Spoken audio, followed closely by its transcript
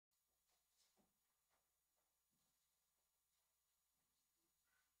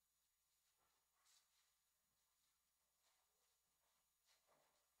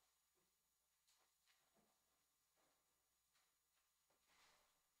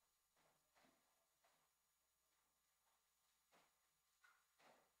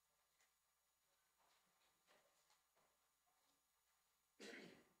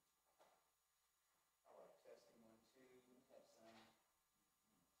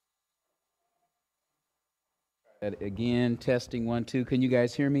Again, testing 1, 2. Can you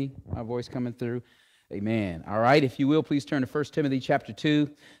guys hear me? My voice coming through? Amen. All right, if you will, please turn to 1 Timothy chapter 2.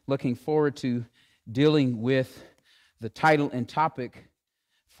 Looking forward to dealing with the title and topic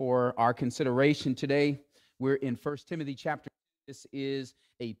for our consideration today. We're in 1 Timothy chapter 2. This is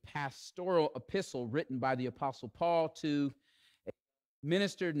a pastoral epistle written by the Apostle Paul to a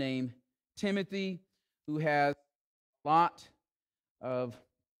minister named Timothy, who has a lot of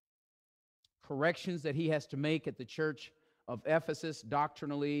corrections that he has to make at the church of Ephesus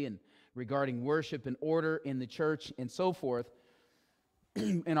doctrinally and regarding worship and order in the church and so forth.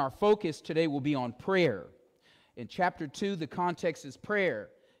 And our focus today will be on prayer. In chapter 2, the context is prayer.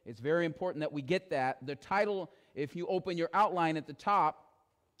 It's very important that we get that. The title, if you open your outline at the top,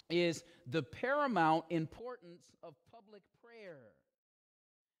 is The Paramount Importance of Public Prayer.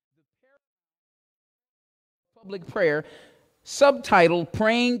 The paramount public prayer. Subtitled,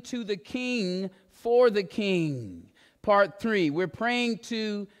 Praying to the King for the King. Part 3, we're praying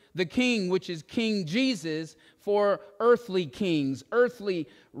to the King, which is King Jesus, for earthly kings, earthly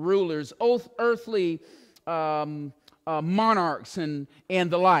rulers, earthly monarchs and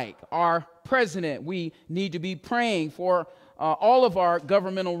the like. Our president, we need to be praying for all of our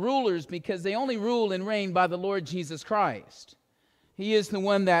governmental rulers because they only rule and reign by the Lord Jesus Christ. He is the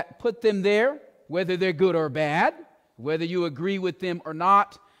one that put them there, whether they're good or bad, whether you agree with them or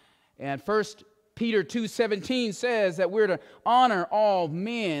not. And 1 Peter 2:17 says that we're to honor all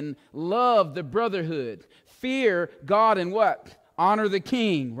men, love the brotherhood, fear God, and what? Honor the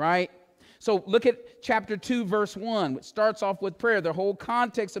king, right? So look at chapter 2, verse 1, which starts off with prayer. The whole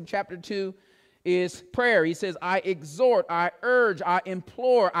context of chapter 2 is prayer. He says, I exhort, I urge, I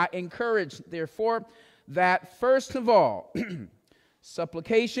implore, I encourage, therefore, that first of all,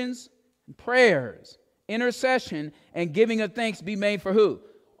 supplications and prayers, intercession, and giving of thanks be made for who?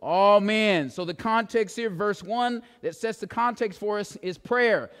 All men. So the context here, verse 1, that sets the context for us is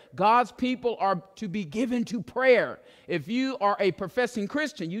prayer. God's people are to be given to prayer. If you are a professing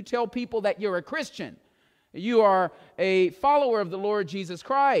Christian, you tell people that you're a Christian. You are a follower of the Lord Jesus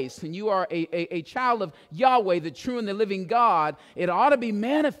Christ, and you are a child of Yahweh, the true and the living God. It ought to be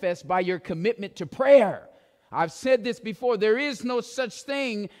manifest by your commitment to prayer. I've said this before, there is no such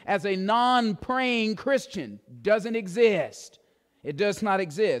thing as a non-praying Christian. Doesn't exist. It does not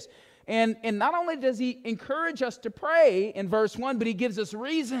exist. And not only does he encourage us to pray in verse 1, but he gives us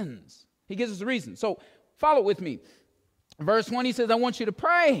reasons. He gives us reasons. So follow with me. Verse 1, he says, I want you to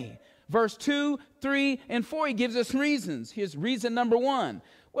pray. Verse 2, 3, and 4, he gives us reasons. Here's reason number 1.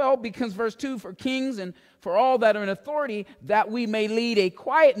 Well, because verse 2, for kings and for all that are in authority, that we may lead a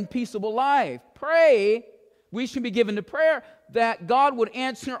quiet and peaceable life. Pray. We should be given to prayer that God would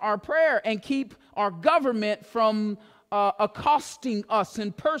answer our prayer and keep our government from accosting us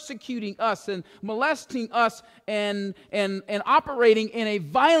and persecuting us and molesting us and operating in a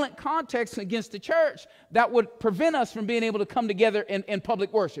violent context against the church that would prevent us from being able to come together in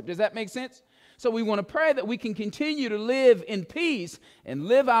public worship. Does that make sense? So we want to pray that we can continue to live in peace and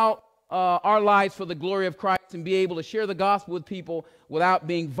live out our lives for the glory of Christ and be able to share the gospel with people without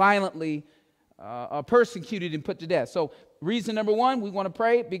being violently persecuted and put to death. So reason number 1, we want to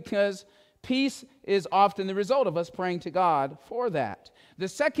pray because peace is often the result of us praying to God for that. The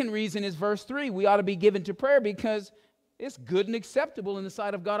second reason is verse 3. We ought to be given to prayer because it's good and acceptable in the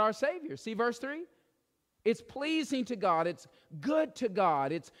sight of God our Savior. See verse 3? It's pleasing to God. It's good to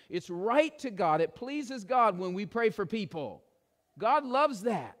God. It's right to God. It pleases God when we pray for people. God loves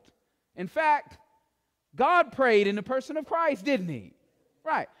that. In fact, God prayed in the person of Christ, didn't he?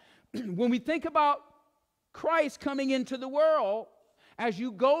 Right. When we think about Christ coming into the world, as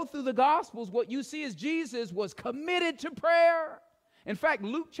you go through the Gospels, what you see is Jesus was committed to prayer. In fact,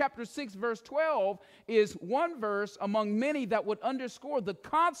 Luke chapter 6, verse 12 is one verse among many that would underscore the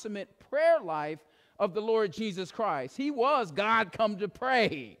consummate prayer life of the Lord Jesus Christ. He was God come to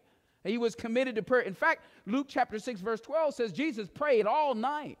pray. He was committed to prayer. In fact, Luke chapter 6, verse 12 says Jesus prayed all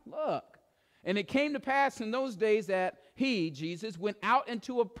night. Look. And it came to pass in those days that he, Jesus, went out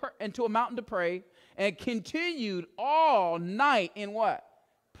into a mountain to pray and continued all night in what?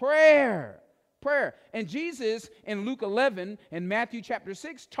 Prayer. Prayer. And Jesus in Luke 11 and Matthew chapter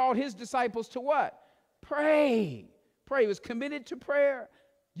 6 taught his disciples to what? Pray. Pray. He was committed to prayer.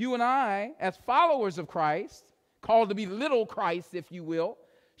 You and I, as followers of Christ, called to be little Christ, if you will,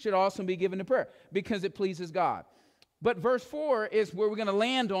 should also be given to prayer because it pleases God. But verse 4 is where we're going to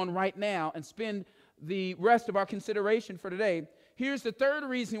land on right now and spend the rest of our consideration for today. Here's the third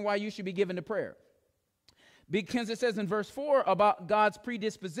reason why you should be given to prayer. Because it says in verse 4 about God's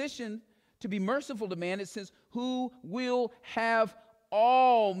predisposition to be merciful to man, it says, who will have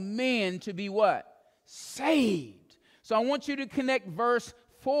all men to be what? saved. So I want you to connect verse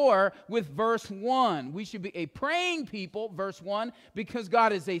 4 with verse 1. We should be a praying people, verse 1, because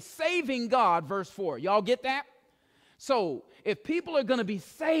God is a saving God, verse 4. Y'all get that? So if people are going to be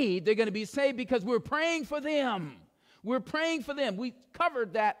saved, they're going to be saved because we're praying for them. We're praying for them. We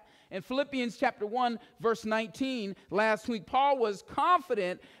covered that in Philippians chapter 1, verse 19 last week. Paul was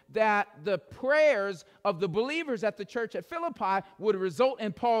confident that the prayers of the believers at the church at Philippi would result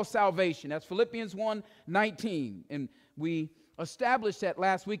in Paul's salvation. That's Philippians 1:19. And we established that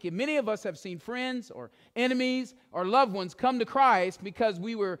last week. And many of us have seen friends or enemies or loved ones come to Christ because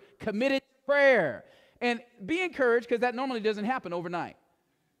we were committed to prayer. And be encouraged, because that normally doesn't happen overnight.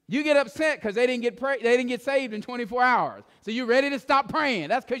 You get upset because they didn't get saved in 24 hours. So you're ready to stop praying.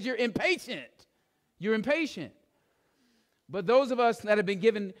 That's because you're impatient. You're impatient. But those of us that have been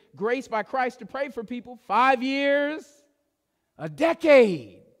given grace by Christ to pray for people, 5 years, a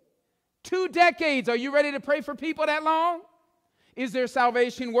decade, 2 decades, are you ready to pray for people that long? Is their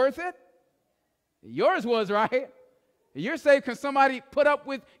salvation worth it? Yours was, right? You're saved because somebody put up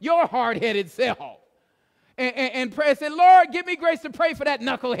with your hard-headed self. And pray and say, Lord, give me grace to pray for that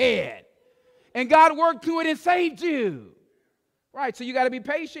knucklehead. And God worked through it and saved you. Right, so you got to be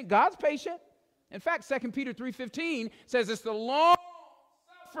patient. God's patient. In fact, 2 Peter 3:15 says it's the long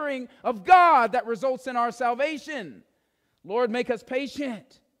suffering of God that results in our salvation. Lord, make us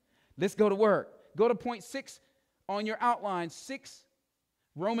patient. Let's go to work. Go to point 6 on your outline, 6,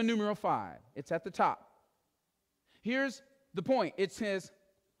 Roman numeral 5. It's at the top. Here's the point. It says,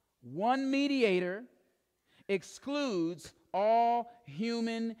 one mediator excludes all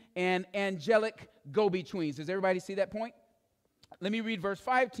human and angelic go-betweens. Does everybody see that point? Let me read verse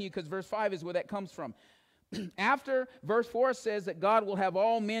 5 to you, because verse 5 is where that comes from. After verse 4 says that God will have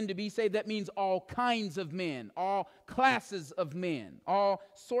all men to be saved, that means all kinds of men, all classes of men, all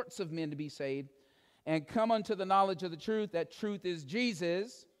sorts of men to be saved, and come unto the knowledge of the truth. That truth is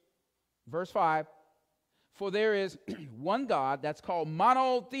Jesus. Verse 5. For there is one God, that's called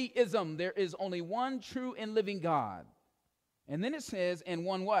monotheism. There is only one true and living God. And then it says, and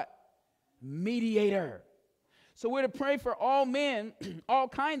one what? Mediator. So we're to pray for all men, all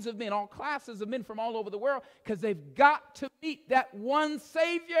kinds of men, all classes of men from all over the world, because they've got to meet that one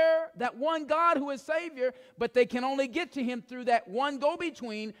Savior, that one God who is Savior, but they can only get to Him through that one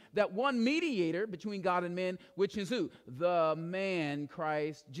go-between, that one mediator between God and men, which is who? The man,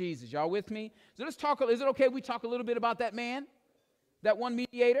 Christ Jesus. Y'all with me? So let's talk, is it okay if we talk a little bit about that man, that one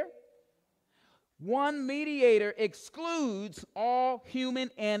mediator? One mediator excludes all human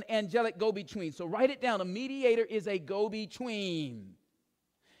and angelic go-betweens. So write it down. A mediator is a go-between.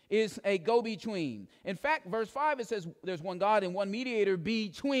 Is a go-between. In fact, verse 5, it says there's one God and one mediator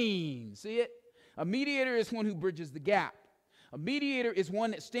between. See it? A mediator is one who bridges the gap. A mediator is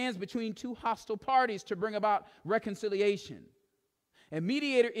one that stands between two hostile parties to bring about reconciliation. A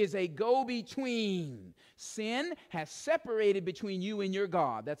mediator is a go-between. Sin has separated between you and your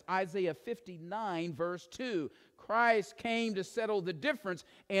God. That's Isaiah 59, verse 2. Christ came to settle the difference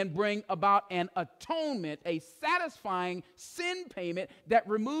and bring about an atonement, a satisfying sin payment that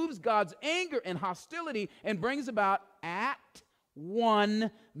removes God's anger and hostility and brings about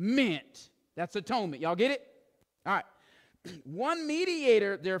at-one-ment. That's atonement. Y'all get it? All right. One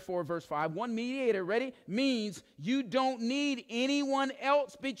mediator, therefore, verse 5, one mediator, ready, means you don't need anyone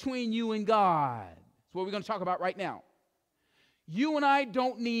else between you and God. That's what we're going to talk about right now. You and I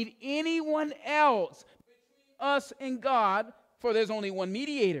don't need anyone else between us and God, for there's only one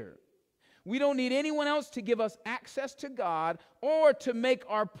mediator. We don't need anyone else to give us access to God or to make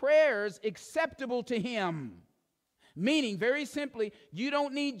our prayers acceptable to Him. Meaning, very simply, you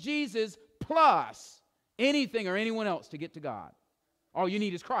don't need Jesus plus anything or anyone else to get to God. All you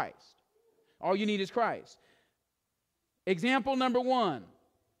need is Christ. All you need is Christ. Example number 1.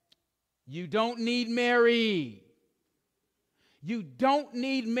 You don't need Mary. You don't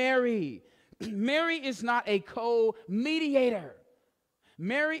need Mary. Mary is not a co-mediator.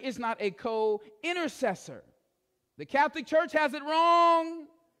 Mary is not a co-intercessor. The Catholic Church has it wrong.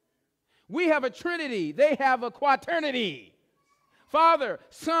 We have a Trinity. They have a quaternity. Father,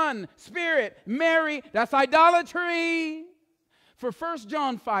 Son, Spirit, Mary, that's idolatry. For 1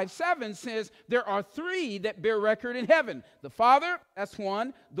 John 5:7 says there are 3 that bear record in heaven. The Father, that's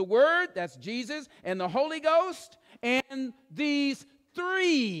one. The Word, that's Jesus. And the Holy Ghost. And these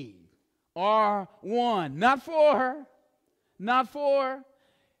 3 are one. Not 4. Not 4.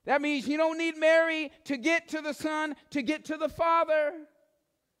 That means you don't need Mary to get to the Son, to get to the Father.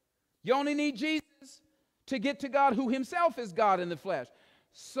 You only need Jesus to get to God, who Himself is God in the flesh.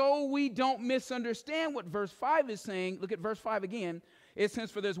 So we don't misunderstand what verse 5 is saying. Look at verse 5 again. It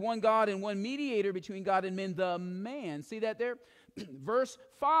says, for there's one God and one mediator between God and men, the man. See that there? Verse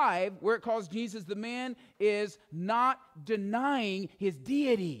 5, where it calls Jesus the man, is not denying his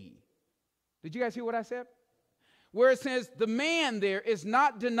deity. Did you guys hear what I said? Where it says the man there is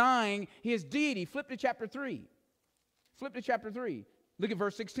not denying his deity. Flip to chapter 3. Flip to chapter 3. Look at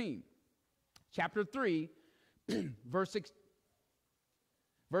verse 16. Chapter 3, verse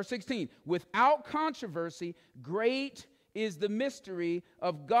 16. Without controversy, great is the mystery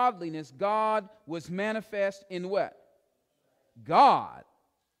of godliness. God was manifest in what? God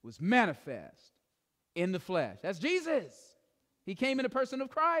was manifest in the flesh. That's Jesus. He came in the person of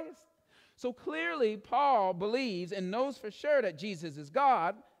Christ. So clearly, Paul believes and knows for sure that Jesus is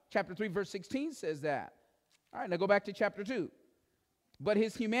God. Chapter 3, verse 16 says that. All right, now go back to chapter 2. But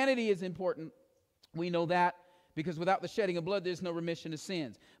his humanity is important. We know that because without the shedding of blood, there's no remission of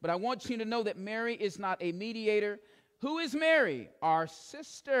sins. But I want you to know that Mary is not a mediator. Who is Mary? Our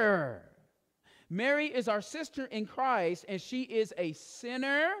sister. Mary is our sister in Christ, and she is a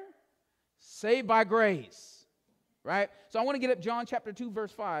sinner saved by grace. Right? So I want to get up John chapter 2,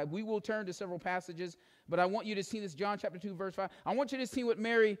 verse 5. We will turn to several passages, but I want you to see this, John chapter 2, verse 5. I want you to see what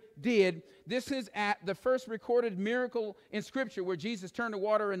Mary did. This is at the first recorded miracle in Scripture where Jesus turned the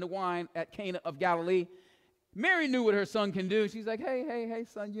water into wine at Cana of Galilee. Mary knew what her son can do. She's like, hey,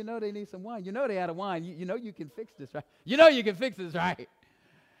 son, you know they need some wine. You know they out of wine. You know you can fix this, right? You know you can fix this, right?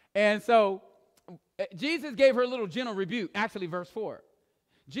 And so Jesus gave her a little gentle rebuke. Actually, verse 4.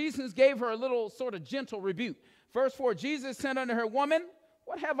 Jesus gave her a little sort of gentle rebuke. Verse 4, Jesus said unto her, woman,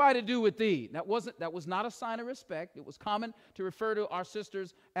 what have I to do with thee? That was not a sign of respect. It was common to refer to our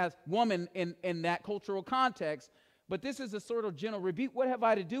sisters as woman in that cultural context. But this is a sort of gentle rebuke. What have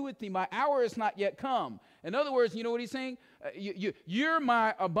I to do with thee? My hour is not yet come. In other words, you know what he's saying? You're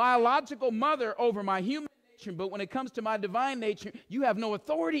my biological mother over my human nature, but when it comes to my divine nature, you have no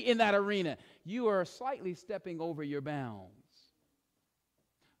authority in that arena. You are slightly stepping over your bounds.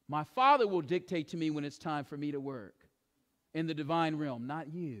 My Father will dictate to me when it's time for me to work in the divine realm,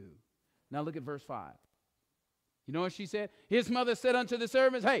 not you. Now look at verse 5. You know what she said? His mother said unto the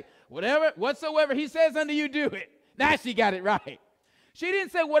servants, hey, whatsoever he says unto you, do it. Now she got it right. She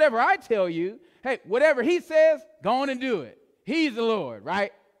didn't say whatever I tell you. Hey, whatever he says, go on and do it. He's the Lord,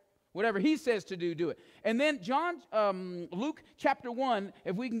 right? Whatever he says to do, do it. And then Luke chapter 1,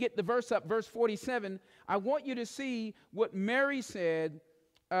 if we can get the verse up, verse 47, I want you to see what Mary said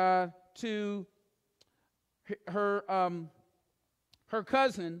to her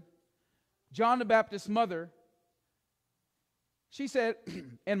cousin, John the Baptist's mother. She said,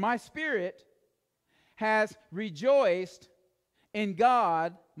 and my spirit has rejoiced in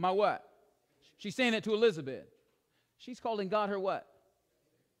God, my what? She's saying it to Elizabeth. She's calling God her what?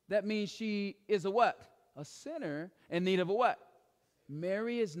 That means she is a what? A sinner in need of a what?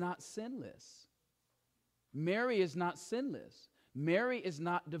 Mary is not sinless. Mary is not sinless. Mary is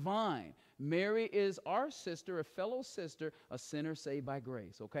not divine. Mary is our sister, a fellow sister, a sinner saved by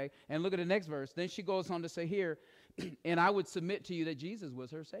grace, okay? And look at the next verse. Then she goes on to say here, and I would submit to you that Jesus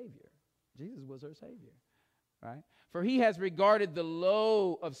was her Savior. Jesus was her Savior, right? For he has regarded the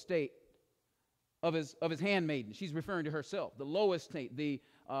low of state of his handmaiden. She's referring to herself. The low estate, the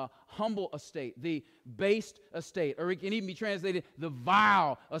humble estate, the based estate, or it can even be translated the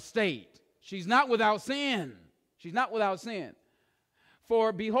vile estate. She's not without sin. She's not without sin.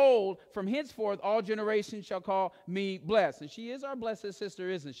 For behold, from henceforth all generations shall call me blessed. And she is our blessed sister,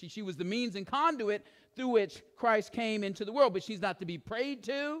 isn't she? She was the means and conduit through which Christ came into the world. But she's not to be prayed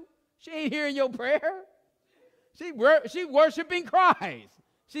to. She ain't hearing your prayer. She's worshiping Christ.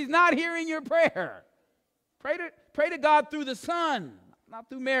 She's not hearing your prayer. Pray to God through the Son, not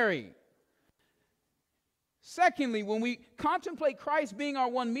through Mary. Secondly, when we contemplate Christ being our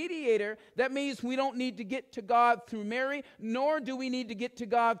one mediator, that means we don't need to get to God through Mary, nor do we need to get to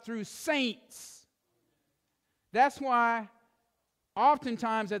God through saints. That's why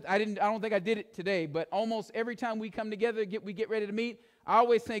oftentimes, I don't think I did it today, but almost every time we come together, we get ready to meet, I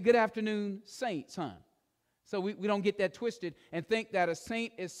always say, good afternoon, saints, huh? So we don't get that twisted and think that a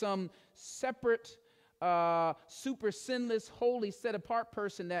saint is some separate, super sinless, holy, set-apart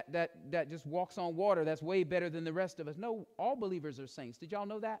person that just walks on water that's way better than the rest of us. No, all believers are saints. Did y'all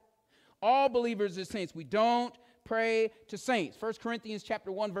know that? All believers are saints. We don't pray to saints. 1 Corinthians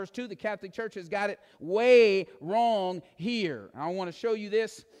chapter 1, verse 2, the Catholic Church has got it way wrong here. I want to show you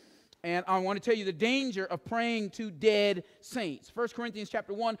this, and I want to tell you the danger of praying to dead saints. 1 Corinthians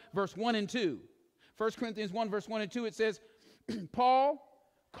chapter 1, verse 1 and 2. 1 Corinthians 1, verse 1 and 2, it says, Paul,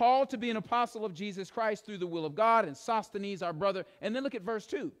 called to be an apostle of Jesus Christ through the will of God, and Sosthenes, our brother. And then look at verse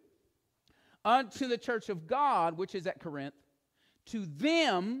 2. Unto the church of God, which is at Corinth, to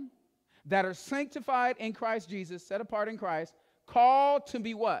them that are sanctified in Christ Jesus, set apart in Christ, called to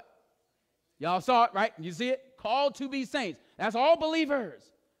be what? Y'all saw it, right? You see it? Called to be saints. That's all believers.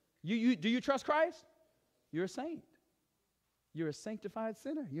 Do you trust Christ? You're a saint. You're a sanctified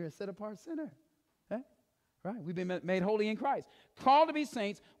sinner. You're a set apart sinner. Okay? Right? We've been made holy in Christ. Called to be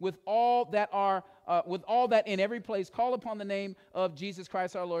saints with all that in every place call upon the name of Jesus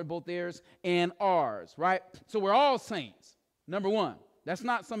Christ our Lord, both theirs and ours. Right? So we're all saints. Number one. That's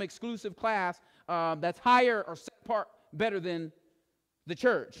not some exclusive class that's higher or set apart better than the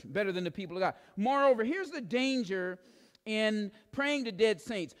church, better than the people of God. Moreover, here's the danger in praying to dead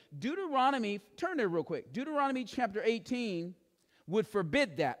saints. Deuteronomy, turn there real quick. Deuteronomy chapter 18 would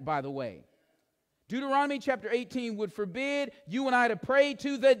forbid that, by the way. Deuteronomy chapter 18 would forbid you and I to pray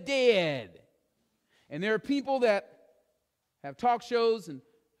to the dead. And there are people that have talk shows and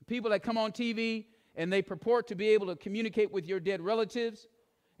people that come on TV and they purport to be able to communicate with your dead relatives.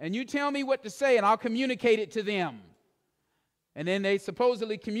 And you tell me what to say and I'll communicate it to them. And then they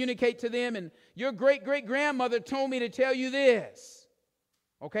supposedly communicate to them, and your great-great-grandmother told me to tell you this.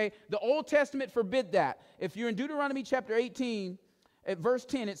 Okay? The Old Testament forbid that. If you're in Deuteronomy chapter 18, at verse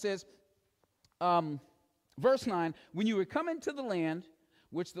 10, it says, verse 9, when you are coming to the land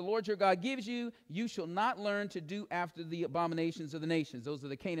which the Lord your God gives you, you shall not learn to do after the abominations of the nations. Those are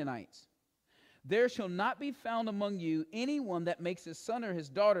the Canaanites. There shall not be found among you anyone that makes his son or his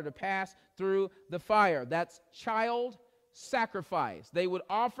daughter to pass through the fire. That's child sacrifice. They would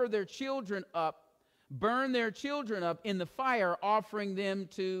offer their children up, burn their children up in the fire, offering them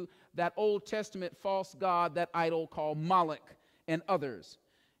to that Old Testament false god, that idol called Moloch and others.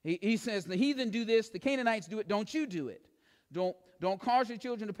 He says, the heathen do this, the Canaanites do it, don't you do it. Don't cause your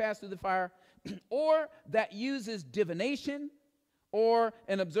children to pass through the fire. Or that uses divination or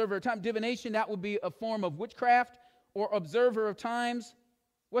an observer of time. Divination, that would be a form of witchcraft, or observer of times.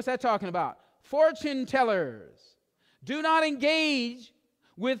 What's that talking about? Fortune tellers. Do not engage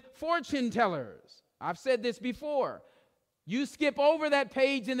with fortune tellers. I've said this before. You skip over that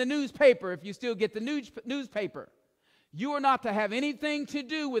page in the newspaper if you still get the newspaper. You are not to have anything to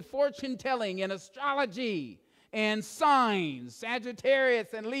do with fortune telling and astrology and signs,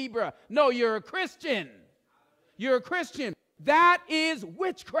 Sagittarius and Libra. No, you're a Christian. You're a Christian. That is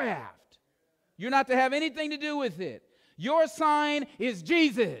witchcraft. You're not to have anything to do with it. Your sign is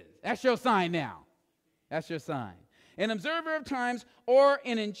Jesus. That's your sign now. That's your sign. An observer of times or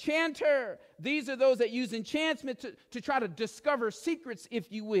an enchanter. These are those that use enchantment to try to discover secrets,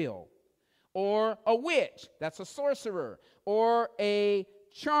 if you will. Or a witch. That's a sorcerer. Or a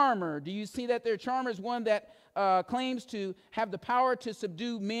charmer. Do you see that there? Charmer is one that claims to have the power to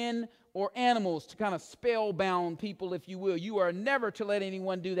subdue men or animals, to kind of spellbound people, if you will. You are never to let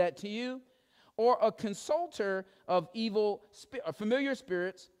anyone do that to you. Or a consulter of evil, familiar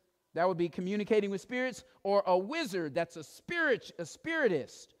spirits. That would be communicating with spirits. Or a wizard. That's a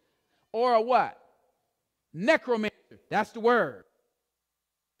spiritist. Or a what? Necromancer. That's the word.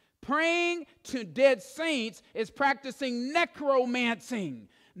 Praying to dead saints is practicing necromancing.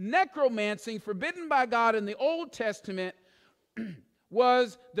 Necromancing, forbidden by God in the Old Testament,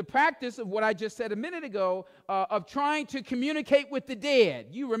 was the practice of what I just said a minute ago, of trying to communicate with the dead.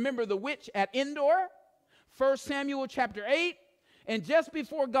 You remember the witch at Endor? 1 Samuel chapter 8. And just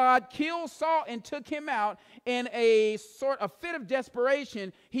before God killed Saul and took him out, in a fit of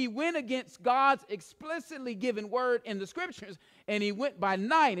desperation, he went against God's explicitly given word in the scriptures, and he went by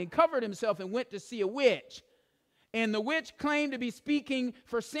night and covered himself and went to see a witch. And the witch claimed to be speaking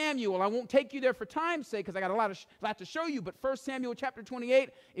for Samuel. I won't take you there for time's sake because I got a lot to show you, but 1 Samuel chapter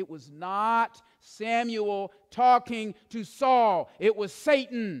 28, it was not Samuel talking to Saul. It was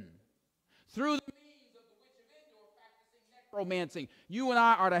Satan. Through the romancing. You and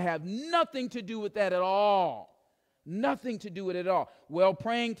I are to have nothing to do with that at all. Nothing to do with it at all. Well,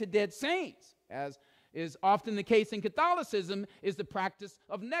 praying to dead saints, as is often the case in Catholicism, is the practice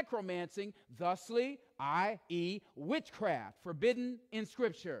of necromancing, thusly, i.e., witchcraft, forbidden in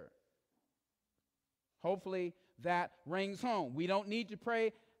Scripture. Hopefully that rings home. We don't need to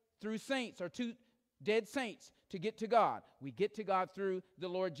pray through saints or to dead saints to get to God. We get to God through the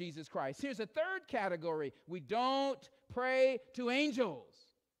Lord Jesus Christ. Here's a third category. We don't pray to angels.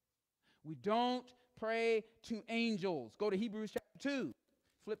 We don't pray to angels. Go to Hebrews chapter 2.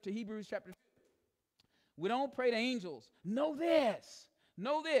 Flip to Hebrews chapter 2. We don't pray to angels. Know this,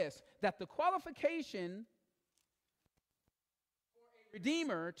 that the qualification for a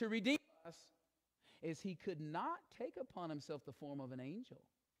redeemer to redeem us is he could not take upon himself the form of an angel.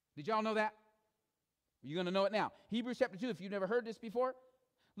 Did y'all know that? You're going to know it now. Hebrews chapter 2, if you've never heard this before,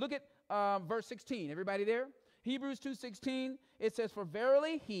 look at verse 16. Everybody there? Hebrews 2:16, it says, for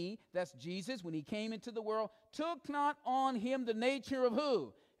verily he, that's Jesus, when he came into the world, took not on him the nature of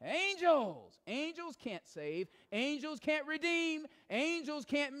who? Angels. Angels can't save. Angels can't redeem. Angels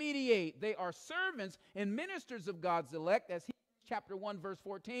can't mediate. They are servants and ministers of God's elect. That's Hebrews chapter 1, verse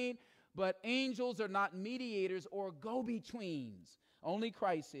 14. But angels are not mediators or go-betweens. Only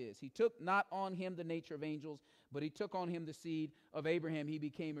Christ is. He took not on him the nature of angels, but he took on him the seed of Abraham. He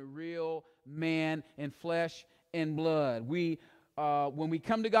became a real man in flesh and blood. When we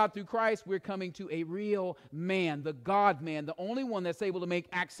come to God through Christ, we're coming to a real man, the God-man, the only one that's able to make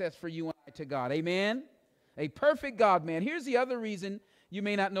access for you and I to God. Amen? A perfect God-man. Here's the other reason you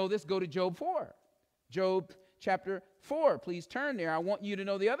may not know this. Go to Job 4. Job chapter 4. Please turn there. I want you to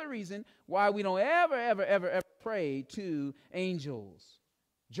know the other reason why we don't ever pray to angels.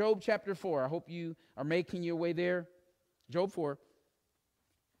 Job chapter 4. I hope you are making your way there. Job 4.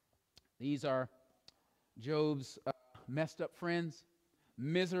 These are Job's messed up friends,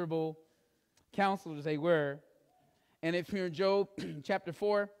 miserable counselors they were. And if you're in Job chapter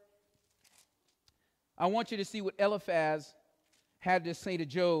 4, I want you to see what Eliphaz had to say to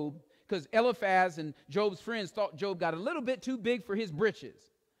Job, because Eliphaz and Job's friends thought Job got a little bit too big for his britches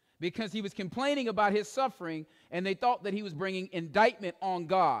because he was complaining about his suffering, and they thought that he was bringing indictment on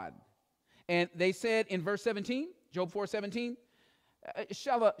God. And they said in verse 17, Job 4:17,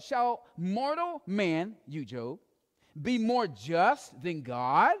 shall mortal man, you Job, be more just than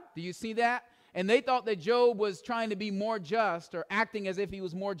God? Do you see that? And they thought that Job was trying to be more just or acting as if he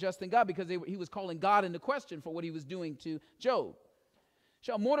was more just than God because he was calling God into question for what he was doing to Job.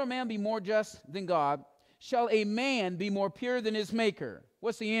 Shall mortal man be more just than God? Shall a man be more pure than his maker?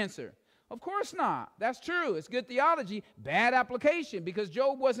 What's the answer? Of course not. That's true. It's good theology, bad application, because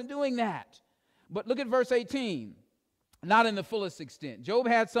Job wasn't doing that. But look at verse 18. Not in the fullest extent. Job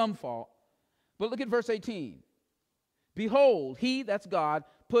had some fault. But look at verse 18. Behold, he, that's God,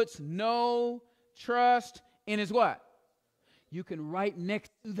 puts no trust in his what? You can write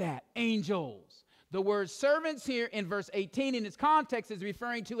next to that, angels. The word servants here in verse 18 in its context is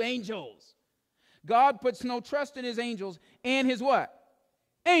referring to angels. God puts no trust in his angels and his what?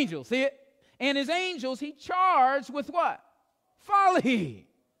 Angels, see it? And his angels he charged with what? Folly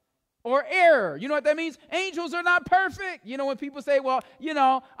or error. You know what that means? Angels are not perfect. You know, when people say, well, you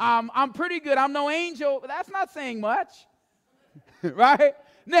know, I'm pretty good, I'm no angel, that's not saying much. Right?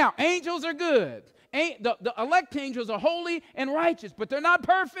 Now, angels are good. The elect angels are holy and righteous, but they're not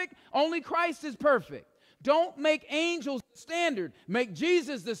perfect. Only Christ is perfect. Don't make angels the standard. Make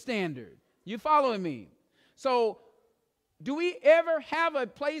Jesus the standard. You following me? So, do we ever have a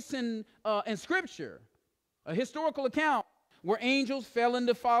place in Scripture, a historical account, where angels fell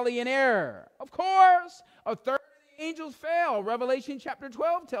into folly and error? Of course. A third of the angels fell. Revelation chapter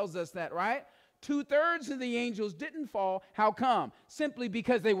 12 tells us that, right? 2/3 of the angels didn't fall. How come? Simply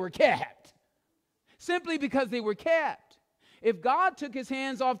because they were kept. Simply because they were kept. If God took his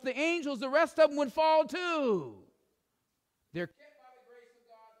hands off the angels, the rest of them would fall too. They're kept by the grace of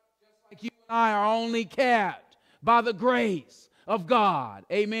God, just like you and I are only kept by the grace of God.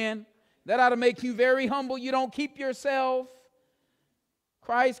 Amen? That ought to make you very humble. You don't keep yourself.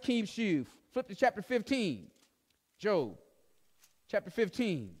 Christ keeps you. Flip to chapter 15. Job, chapter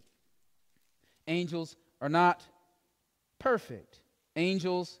 15. Angels are not perfect.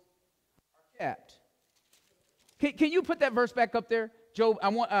 Angels are kept. Can you put that verse back up there? Job, I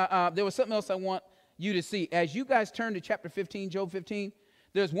want. There was something else I want you to see. As you guys turn to chapter 15, Job 15,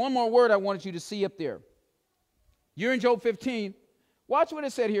 there's one more word I wanted you to see up there. You're in Job 15. Watch what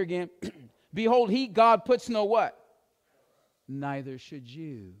it said here again. Behold, he, God, puts no what? Neither should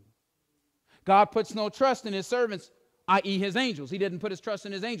you. God puts no trust in his servants, i.e. his angels. He didn't put his trust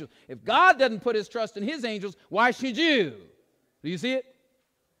in his angels. If God doesn't put his trust in his angels, why should you? Do you see it?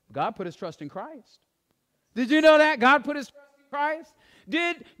 God put his trust in Christ. Did you know that? God put his trust in Christ?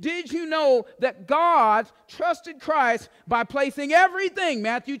 Did you know that God trusted Christ by placing everything?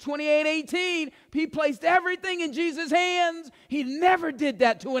 Matthew 28:18, he placed everything in Jesus' hands. He never did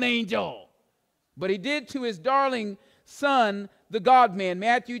that to an angel. But he did to his darling Son, the God-man.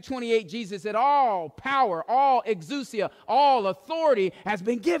 Matthew 28, Jesus said, all power, all exousia, all authority has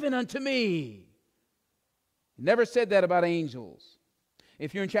been given unto me. He never said that about angels.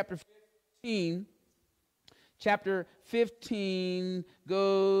 If you're in chapter 15,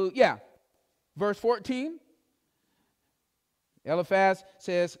 verse 14. Eliphaz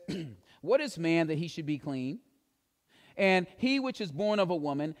says, what is man that he should be clean? And he which is born of a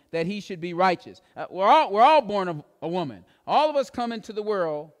woman, that he should be righteous. We're all born of a woman. All of us come into the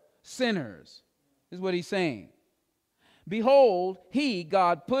world sinners, is what he's saying. Behold, he,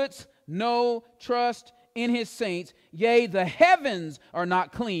 God, puts no trust in his saints, yea, the heavens are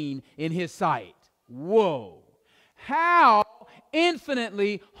not clean in his sight. Whoa. How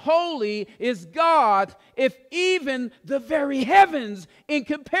infinitely holy is God if even the very heavens in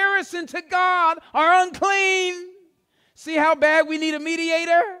comparison to God are unclean? See how bad we need a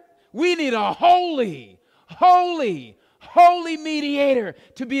mediator? We need a holy, holy, holy mediator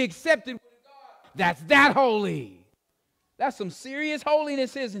to be accepted with God. That's that holy. That's some serious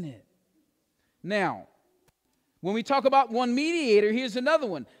holiness, isn't it? Now, when we talk about one mediator, here's another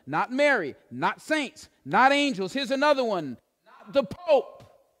one. Not Mary, not saints, not angels. Here's another one. Not the Pope.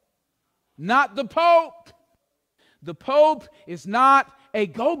 Not the Pope. The Pope is not a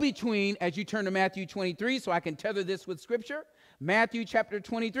go-between, as you turn to Matthew 23, so I can tether this with Scripture. Matthew chapter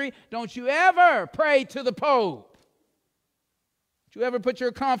 23, don't you ever pray to the Pope. Don't you ever put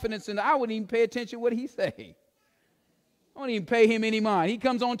your confidence in, I wouldn't even pay attention to what he say. I wouldn't even pay him any mind. He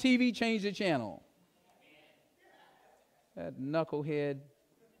comes on TV, change the channel. That knucklehead.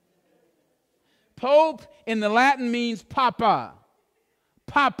 Pope in the Latin means papa.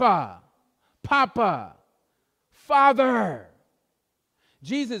 Papa. Papa. Father.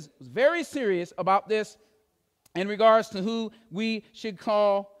 Jesus was very serious about this in regards to who we should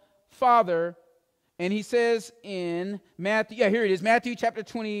call Father. And he says in Matthew, here it is, Matthew chapter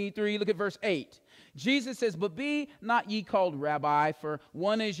 23, look at verse 8. Jesus says, but be not ye called rabbi, for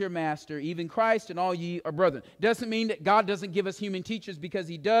one is your master, even Christ, and all ye are brethren. Doesn't mean that God doesn't give us human teachers, because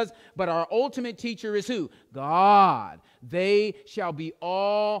he does, but our ultimate teacher is who? God. They shall be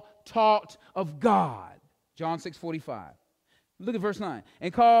all taught of God. John 6:45. Look at verse 9.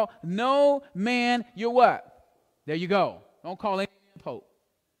 And call no man your what? There you go. Don't call any man pope.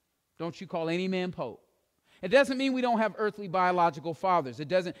 Don't you call any man pope. It doesn't mean we don't have earthly biological fathers. It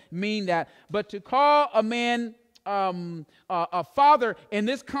doesn't mean that. But to call a man a father in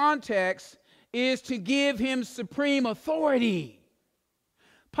this context is to give him supreme authority.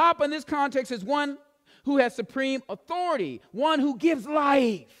 Papa in this context is one who has supreme authority, one who gives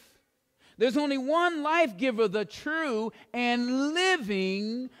life. There's only one life giver, the true and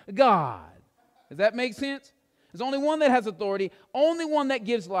living God. Does that make sense? There's only one that has authority, only one that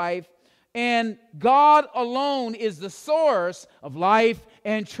gives life. And God alone is the source of life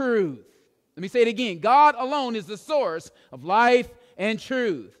and truth. Let me say it again. God alone is the source of life and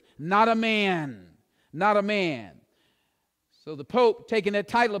truth, not a man. Not a man. So the Pope taking that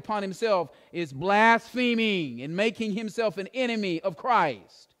title upon himself is blaspheming and making himself an enemy of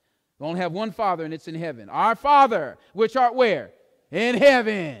Christ. We only have one Father, and it's in heaven. Our Father, which art where? In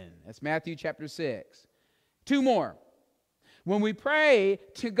heaven. That's Matthew chapter 6. Two more. When we pray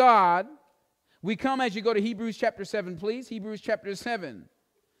to God, we come, as you go to Hebrews chapter 7, please. Hebrews chapter 7.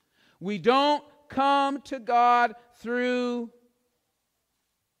 We don't come to God through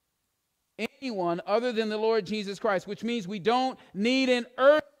anyone other than the Lord Jesus Christ, which means we don't need an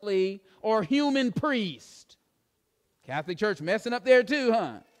earthly or human priest. Catholic Church messing up there too,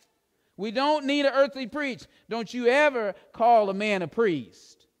 huh? We don't need an earthly priest. Don't you ever call a man a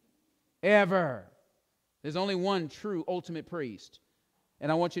priest. Ever. There's only one true ultimate priest.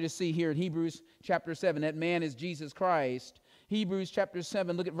 And I want you to see here in Hebrews chapter 7, that man is Jesus Christ. Hebrews chapter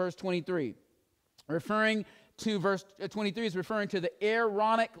 7, look at verse 23. Referring to verse 23 is referring to the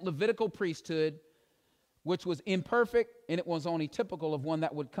Aaronic Levitical priesthood, which was imperfect, and it was only typical of one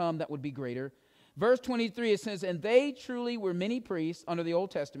that would come that would be greater. Verse 23, it says, and they truly were many priests under the Old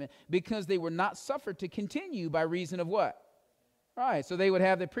Testament, because they were not suffered to continue by reason of what? All right, so they would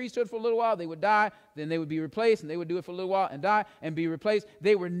have the priesthood for a little while, they would die, then they would be replaced, and they would do it for a little while and die and be replaced.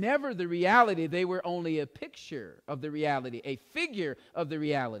 They were never the reality. They were only a picture of the reality, a figure of the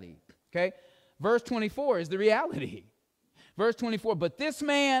reality. Okay? Verse 24 is the reality. Verse 24, but this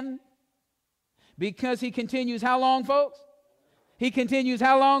man, because he continues how long, folks? He continues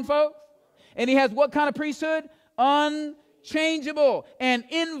how long, folks? And he has what kind of priesthood? Unchangeable and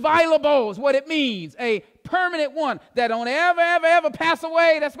inviolable is what it means. A permanent one that don't ever pass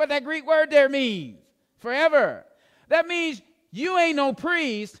away. That's what that Greek word there means. Forever. That means you ain't no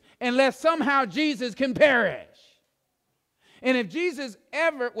priest unless somehow Jesus can perish. And if Jesus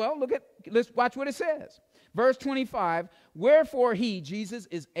ever, let's watch what it says. Verse 25, wherefore he, Jesus,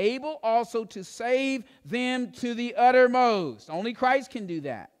 is able also to save them to the uttermost. Only Christ can do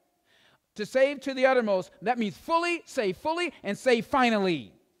that. To save to the uttermost, that means fully, and save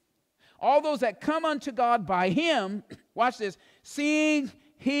finally. All those that come unto God by him, watch this, seeing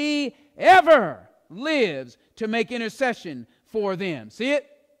he ever lives to make intercession for them. See it?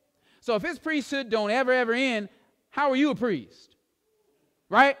 So if his priesthood don't ever end, how are you a priest?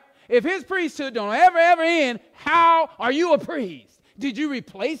 Right? If his priesthood don't ever end, how are you a priest? Did you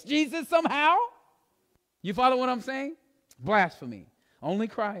replace Jesus somehow? You follow what I'm saying? Blasphemy. Only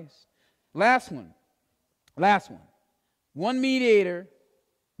Christ. Last one. Last one. One mediator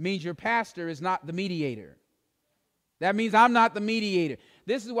means your pastor is not the mediator. That means I'm not the mediator.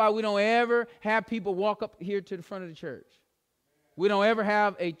 This is why we don't ever have people walk up here to the front of the church. We don't ever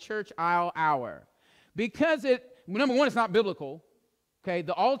have a church aisle hour. Because number one, it's not biblical. Okay,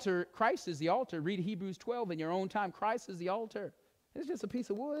 the altar, Christ is the altar. Read Hebrews 12 in your own time. Christ is the altar. It's just a piece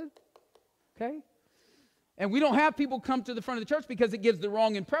of wood. Okay? And we don't have people come to the front of the church because it gives the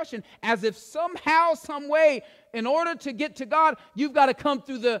wrong impression, as if somehow, some way, in order to get to God, you've got to come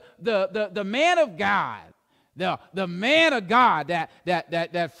through the man of God. The man of God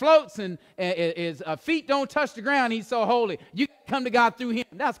that floats and his feet don't touch the ground. He's so holy. You come to God through him.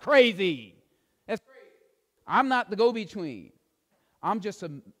 That's crazy. That's crazy. I'm not the go-between. I'm just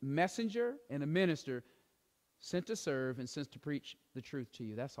a messenger and a minister sent to serve and sent to preach the truth to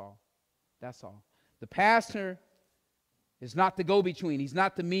you. That's all. That's all. The pastor is not the go-between. He's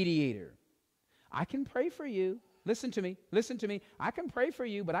not the mediator. I can pray for you. Listen to me. Listen to me. I can pray for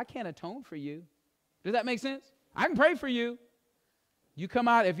you, but I can't atone for you. Does that make sense? I can pray for you. You come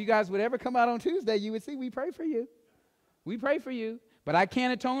out, if you guys would ever come out on Tuesday, you would see we pray for you. We pray for you, but I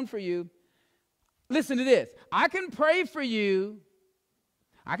can't atone for you. Listen to this. I can pray for you.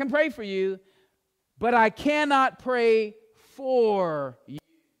 I can pray for you, but I cannot pray for you.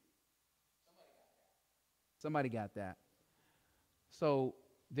 Somebody got that. So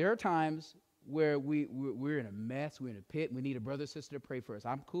there are times where we're in a mess, we're in a pit, and we need a brother or sister to pray for us.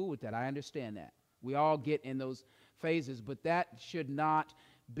 I'm cool with that. I understand that. We all get in those phases, but that should not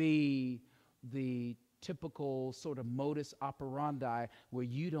be the typical sort of modus operandi where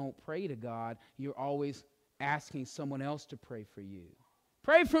you don't pray to God. You're always asking someone else to pray for you.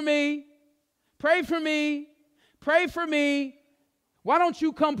 Pray for me. Pray for me. Pray for me. Why don't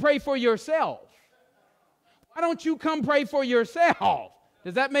you come pray for yourself? Why don't you come pray for yourself?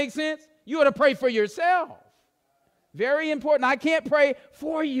 Does that make sense? You ought to pray for yourself. Very important. I can't pray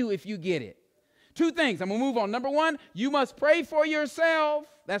for you if you get it. Two things. I'm going to move on. Number one, you must pray for yourself.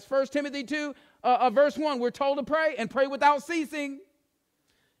 That's 1 Timothy 2, verse 1. We're told to pray and pray without ceasing,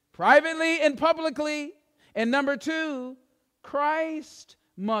 privately and publicly. And number two, Christ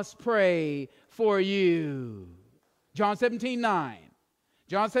must pray for you. John 17:9.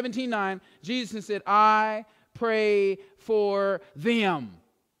 John 17:9, Jesus said, I pray for them.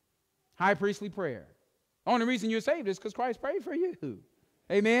 High priestly prayer. The only reason you're saved is because Christ prayed for you.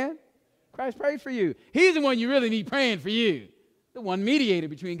 Amen? Christ prayed for you. He's the one you really need praying for you. The one mediator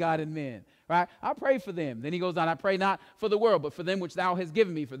between God and men. Right? I pray for them. Then he goes on, I pray not for the world, but for them which thou hast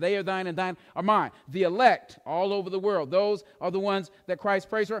given me, for they are thine and thine are mine. The elect all over the world. Those are the ones that Christ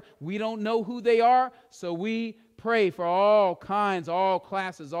prays for. We don't know who they are, so we pray for all kinds, all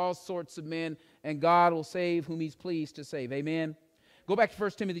classes, all sorts of men, and God will save whom he's pleased to save. Amen. Go back to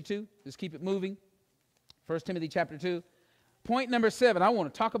 1 Timothy 2. Just keep it moving. 1 Timothy chapter 2. Point number 7. I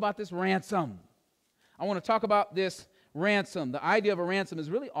want to talk about this ransom. I want to talk about this ransom. The idea of a ransom is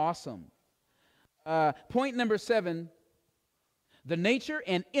really awesome. Point number 7, the nature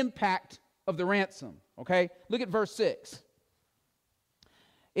and impact of the ransom. Okay? Look at verse 6.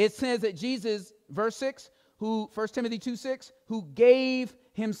 It says that Jesus, verse 6, 1 Timothy 2:6, who gave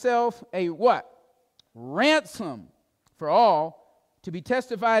himself a what? Ransom for all to be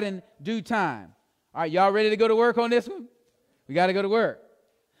testified in due time. All right, y'all ready to go to work on this one? We got to go to work.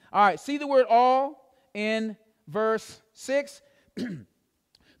 All right, see the word all in verse 6?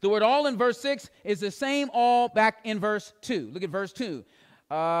 The word all in verse 6 is the same all back in verse 2. Look at verse 2.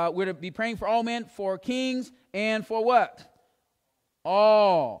 We're to be praying for all men, for kings, and for what?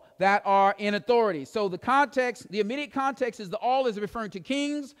 All that are in authority. So the context, the immediate context is the all is referring to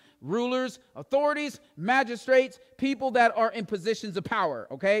kings, rulers, authorities, magistrates, people that are in positions of power,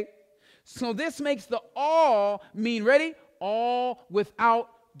 okay? So this makes the all mean, ready? All without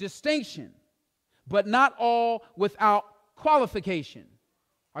distinction, but not all without qualification.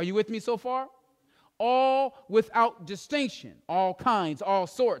 Are you with me so far? All without distinction, all kinds, all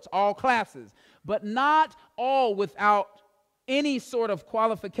sorts, all classes, but not all without any sort of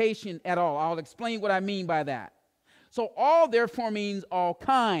qualification at all. I'll explain what I mean by that. So all therefore means all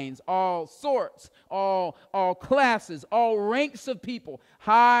kinds, all sorts, all classes, all ranks of people,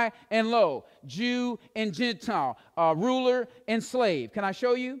 high and low, Jew and Gentile, ruler and slave. Can I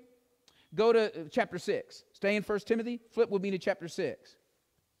show you? Go to chapter 6. Stay in 1 Timothy. Flip with me to chapter 6.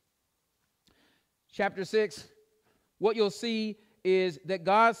 Chapter 6, what you'll see is that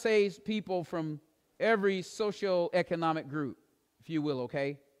God saves people from every socioeconomic group, if you will,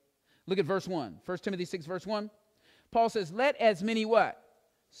 okay? Look at verse 1. 1 Timothy 6, verse 1. Paul says, let as many what?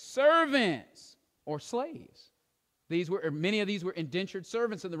 Servants or slaves. Many of these were indentured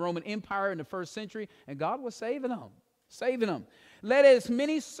servants in the Roman Empire in the first century, and God was saving them. Let as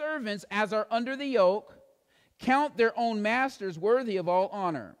many servants as are under the yoke count their own masters worthy of all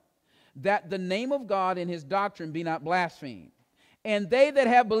honor, that the name of God and his doctrine be not blasphemed. And they that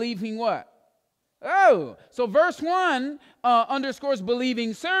have believing what? Oh, so verse 1 underscores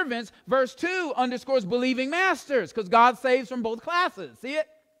believing servants. Verse 2 underscores believing masters, because God saves from both classes. See it?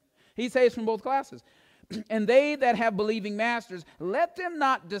 He saves from both classes. And they that have believing masters, let them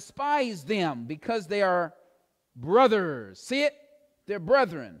not despise them, because they are brothers. See it? They're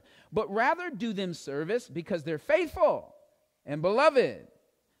brethren. But rather do them service, because they're faithful and beloved,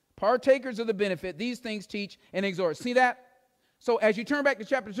 partakers of the benefit. These things teach and exhort. See that? So as you turn back to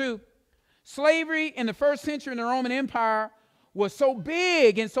chapter 2, slavery in the first century in the Roman Empire was so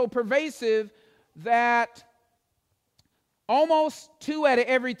big and so pervasive that almost 2 out of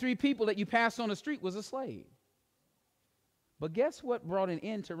every 3 people that you passed on the street was a slave. But guess what brought an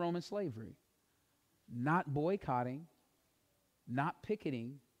end to Roman slavery? Not boycotting, not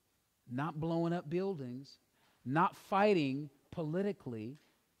picketing, not blowing up buildings, not fighting politically,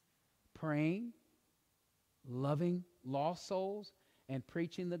 praying, loving lost souls, and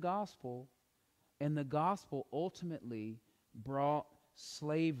preaching the gospel. And the gospel ultimately brought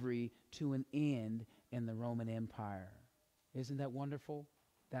slavery to an end in the Roman Empire. Isn't that wonderful?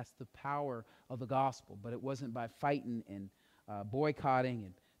 That's the power of the gospel. But it wasn't by fighting and boycotting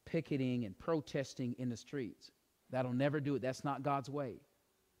and picketing and protesting in the streets. That'll never do it. That's not God's way.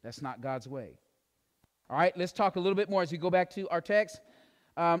 That's not God's way. All right, let's talk a little bit more as we go back to our text.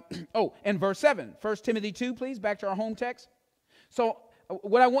 And verse 7. 1 Timothy 2, please, back to our home text. So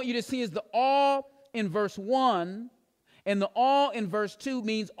what I want you to see is the all in verse 1 and the all in verse 2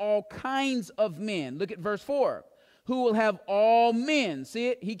 means all kinds of men. Look at verse 4. Who will have all men. See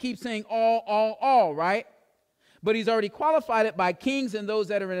it? He keeps saying all, right? But he's already qualified it by kings and those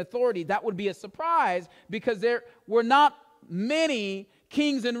that are in authority. That would be a surprise, because there were not many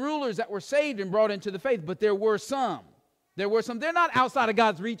kings and rulers that were saved and brought into the faith, but there were some. They're not outside of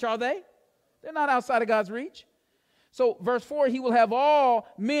God's reach, are they? They're not outside of God's reach. So verse 4, he will have all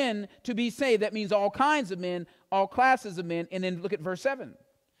men to be saved. That means all kinds of men, all classes of men. And then look at verse 7.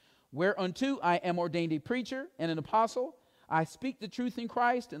 Whereunto I am ordained a preacher and an apostle. I speak the truth in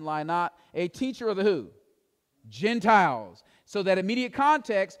Christ and lie not. A teacher of the who? Gentiles. So that immediate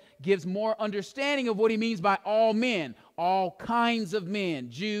context gives more understanding of what he means by all men. All kinds of men.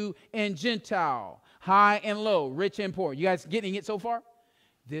 Jew and Gentile. High and low. Rich and poor. You guys getting it so far?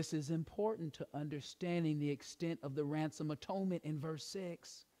 This is important to understanding the extent of the ransom atonement in verse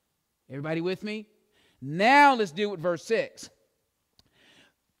 6. Everybody with me? Now let's deal with verse 6.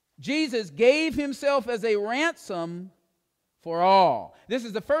 Jesus gave himself as a ransom for all. This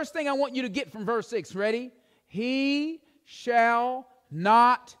is the first thing I want you to get from verse 6. Ready? He shall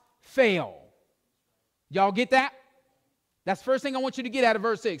not fail. Y'all get that? That's the first thing I want you to get out of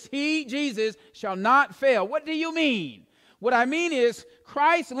verse 6. He, Jesus, shall not fail. What do you mean? What I mean is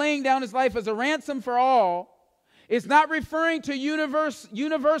Christ laying down his life as a ransom for all is not referring to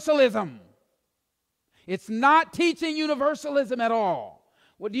universalism. It's not teaching universalism at all.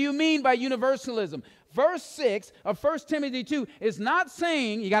 What do you mean by universalism? Verse 6 of 1 Timothy 2 is not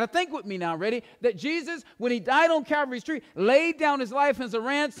saying, you got to think with me now, ready? That Jesus, when he died on Calvary's tree, laid down his life as a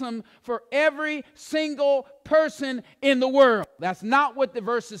ransom for every single person in the world. That's not what the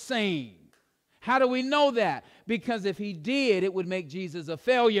verse is saying. How do we know that? Because if he did, it would make Jesus a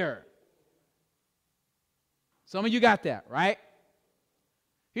failure. Some of you got that, right?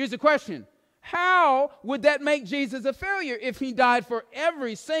 Here's the question. How would that make Jesus a failure if he died for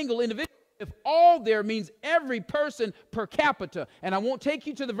every single individual? If all there means every person per capita. And I won't take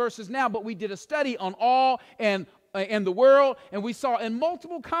you to the verses now, but we did a study on all and the world, and we saw in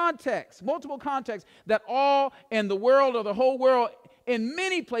multiple contexts that all and the world or the whole world in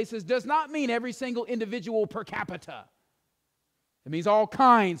many places does not mean every single individual per capita. It means all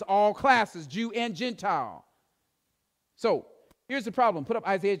kinds, all classes, Jew and Gentile. So, here's the problem. Put up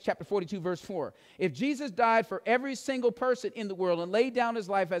Isaiah chapter 42, verse 4. If Jesus died for every single person in the world and laid down his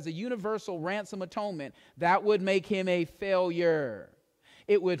life as a universal ransom atonement, that would make him a failure.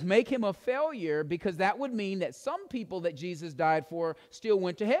 It would make him a failure because that would mean that some people that Jesus died for still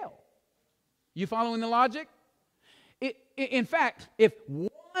went to hell. You following the logic? In fact, if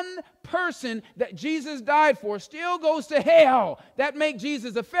one person that Jesus died for still goes to hell, that makes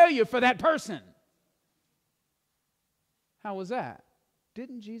Jesus a failure for that person. How was that?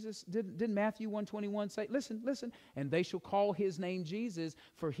 Didn't Matthew 1:21 say, listen, and they shall call his name Jesus,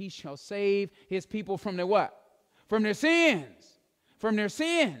 for he shall save his people from their what? From their sins. from their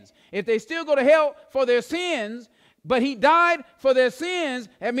sins. If they still go to hell for their sins, but he died for their sins,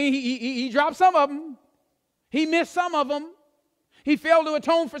 I mean, he dropped some of them. He missed some of them. He failed to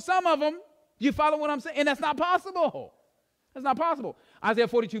atone for some of them. You follow what I'm saying? And that's not possible. That's not possible. Isaiah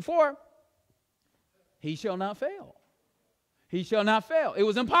 42:4, he shall not fail. He shall not fail. It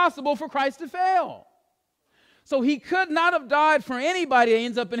was impossible for Christ to fail. So he could not have died for anybody that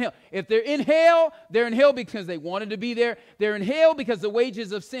ends up in hell. If they're in hell because they wanted to be there. They're in hell because the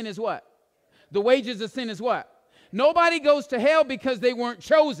wages of sin is what? The wages of sin is what? Nobody goes to hell because they weren't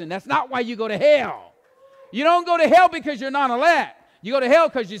chosen. That's not why you go to hell. You don't go to hell because you're not elect. You go to hell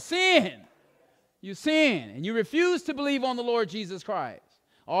because you sin. You sin, and you refuse to believe on the Lord Jesus Christ.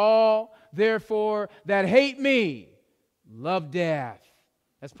 All, therefore, that hate me, love death.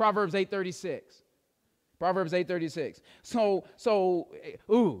 That's Proverbs 8:36. Proverbs 8:36. So,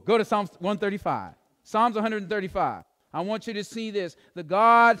 go to Psalms 135. Psalms 135. I want you to see this. The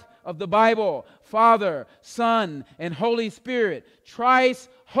God of the Bible, Father, Son, and Holy Spirit, thrice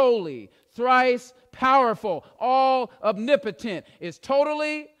holy, thrice powerful, all omnipotent, is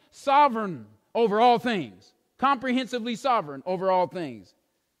totally sovereign over all things. Comprehensively sovereign over all things.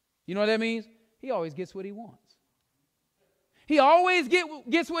 You know what that means? He always gets what he wants. He always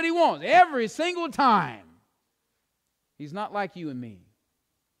gets what he wants every single time. He's not like you and me.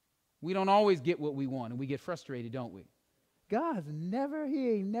 We don't always get what we want, and we get frustrated, don't we? God's he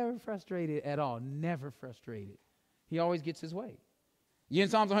ain't never frustrated at all. Never frustrated. He always gets his way. You in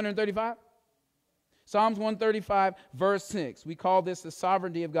Psalms 135? Psalms 135, verse 6. We call this the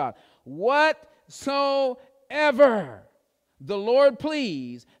sovereignty of God. Whatsoever the Lord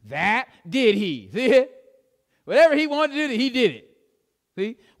pleased, that did he. See it? Whatever he wanted to do, he did it.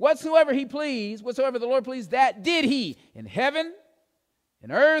 See? Whatsoever he pleased, whatsoever the Lord pleased, that did he. In heaven,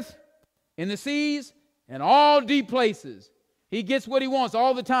 in earth, in the seas, and all deep places. He gets what he wants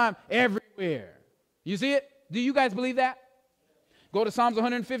all the time, everywhere. You see it? Do you guys believe that? Go to Psalms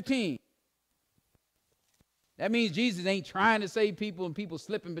 115. That means Jesus ain't trying to save people and people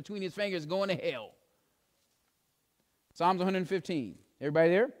slipping between his fingers going to hell. Psalms 115. Everybody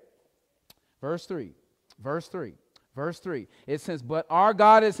there? Verse 3. Verse 3. Verse 3. It says, but our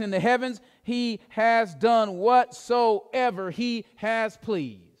God is in the heavens. He has done whatsoever he has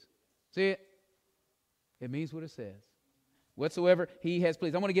pleased. See it? It means what it says. Whatsoever he has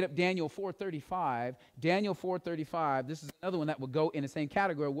pleased. I want to get up Daniel 4:35. Daniel 4:35. This is another one that will go in the same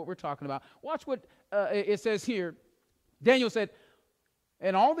category of what we're talking about. Watch what it says here. Daniel said,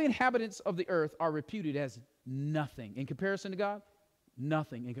 and all the inhabitants of the earth are reputed as nothing. In comparison to God?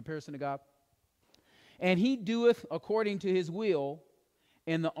 Nothing in comparison to God. And he doeth according to his will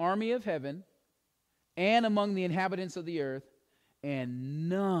in the army of heaven and among the inhabitants of the earth, and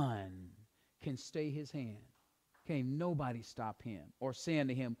none can stay his hand. Can't nobody stop him or say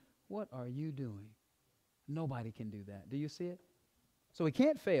unto him, what are you doing? Nobody can do that. Do you see it? So he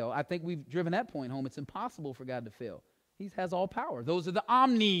can't fail. I think we've driven that point home. It's impossible for God to fail. He has all power. Those are the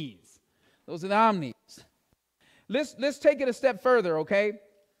omnis. Those are the omnis. Let's take it a step further, okay?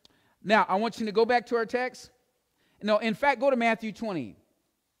 Now, I want you to go back to our text. No, in fact, go to Matthew 20.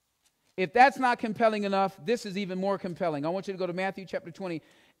 If that's not compelling enough, this is even more compelling. I want you to go to Matthew chapter 20.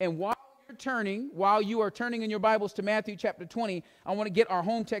 And while you are turning in your Bibles to Matthew chapter 20, I want to get our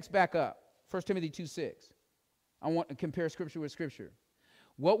home text back up. 1 Timothy 2:6. I want to compare Scripture with Scripture.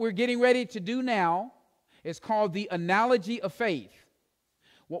 What we're getting ready to do now is called the analogy of faith.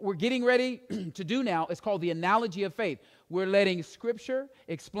 What we're getting ready to do now is called the analogy of faith. We're letting Scripture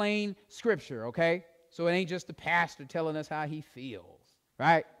explain Scripture, okay? So it ain't just the pastor telling us how he feels,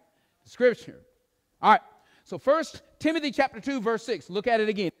 right? Scripture. All right. So 1 Timothy chapter 2, verse 6. Look at it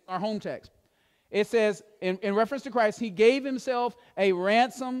again, our home text. It says, in reference to Christ, he gave himself a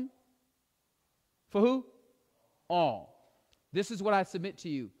ransom for who? All. This is what I submit to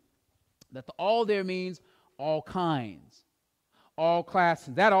you. That the all there means all kinds, all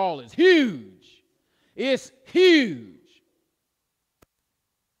classes. That all is huge. It's huge.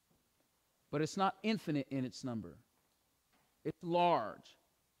 But it's not infinite in its number. It's large.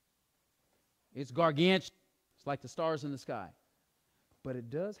 It's gargantuan. It's like the stars in the sky. But it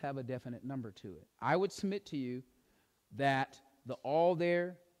does have a definite number to it. I would submit to you that the all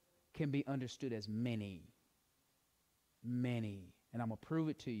there can be understood as many. Many. And I'm going to prove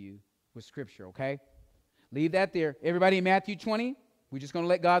it to you with Scripture, okay? Leave that there. Everybody in Matthew 20, we're just going to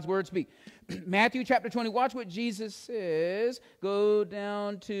let God's word speak. Matthew chapter 20, watch what Jesus says. Go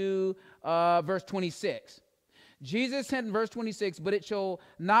down to verse 26. Jesus said in verse 26, but it shall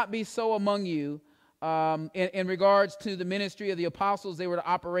not be so among you. In regards to the ministry of the apostles, they were to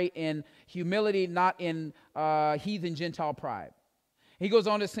operate in humility, not in heathen Gentile pride. He goes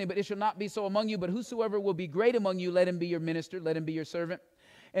on to say, but it shall not be so among you, but whosoever will be great among you, let him be your minister, let him be your servant.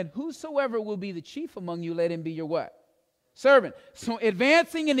 And whosoever will be the chief among you, let him be your what? Servant. So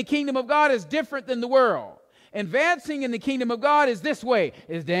advancing in the kingdom of God is different than the world. Advancing in the kingdom of God is this way,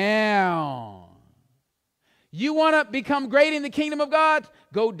 is down. You want to become great in the kingdom of God?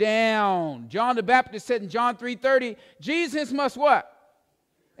 Go down. John the Baptist said in John 3:30, Jesus must what?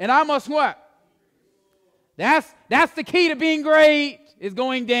 And I must what? That's the key to being great, is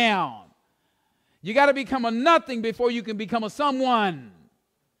going down. You got to become a nothing before you can become a someone.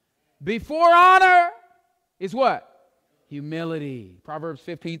 Before honor is what? Humility. Proverbs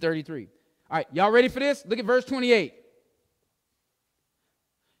 15:33. All right, y'all ready for this? Look at verse 28.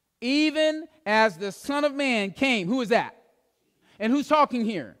 Even as the Son of Man came. Who is that? And who's talking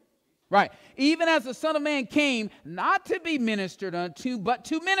here? Right. Even as the Son of Man came, not to be ministered unto, but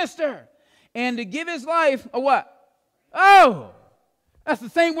to minister. And to give his life a what? Oh, that's the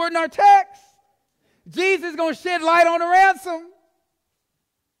same word in our text. Jesus is going to shed light on the ransom.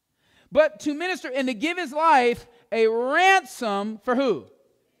 But to minister and to give his life a ransom for who?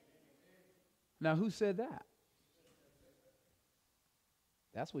 Now, who said that?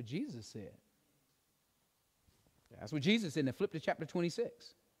 That's what Jesus said. That's what Jesus said. Now flip to chapter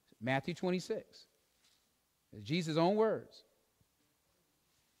 26. Matthew 26. It's Jesus' own words.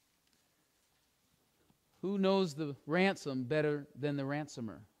 Who knows the ransom better than the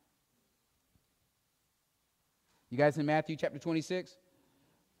ransomer? You guys in Matthew chapter 26?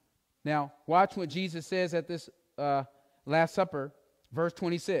 Now, watch what Jesus says at this Last Supper, verse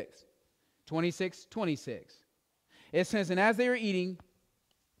 26. 26. It says, and as they were eating,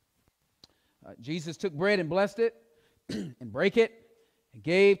 Jesus took bread and blessed it and brake it and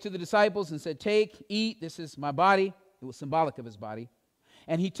gave to the disciples and said, take, eat, this is my body. It was symbolic of his body.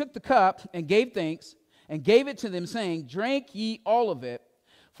 And he took the cup and gave thanks and gave it to them, saying, drink ye all of it,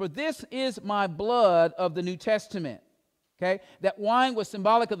 for this is my blood of the New Testament. Okay? That wine was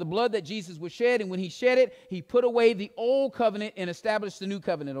symbolic of the blood that Jesus would shed, and when he shed it, he put away the old covenant and established the new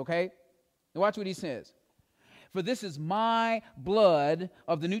covenant, okay? Now watch what he says. For this is my blood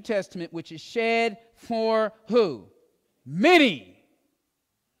of the New Testament, which is shed for who? Many.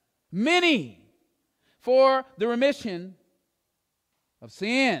 Many. For the remission of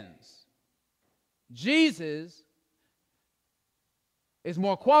sins. Jesus is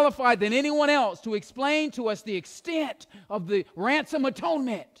more qualified than anyone else to explain to us the extent of the ransom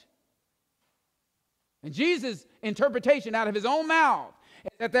atonement. And Jesus' interpretation out of his own mouth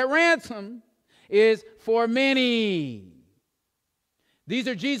is that ransom is for many. These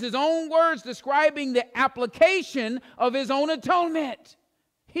are Jesus' own words describing the application of his own atonement.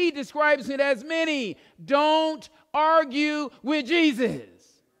 He describes it as many. Don't argue with Jesus.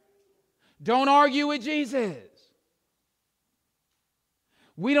 Don't argue with Jesus.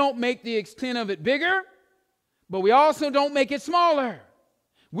 We don't make the extent of it bigger, but we also don't make it smaller.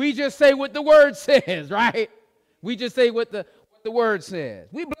 We just say what the Word says, right? We just say what the Word says.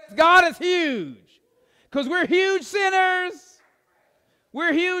 We bless God is huge because we're huge sinners.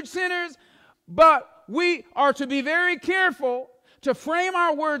 We're huge sinners, but we are to be very careful to frame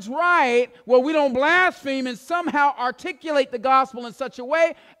our words right where we don't blaspheme and somehow articulate the gospel in such a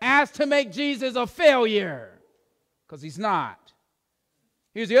way as to make Jesus a failure, because he's not.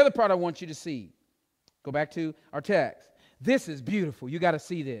 Here's the other part I want you to see. Go back to our text. This is beautiful. You got to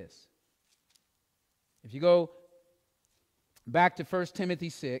see this. If you go back to 1 Timothy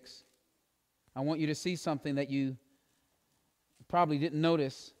 6, I want you to see something that you probably didn't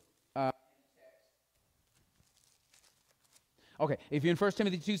notice. Okay, if you're in 1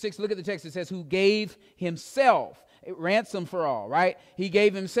 Timothy 2:6, look at the text. It says, who gave himself a ransom for all, right? He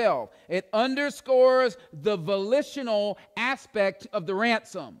gave himself. It underscores the volitional aspect of the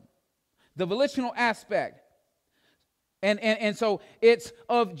ransom. The volitional aspect. And so it's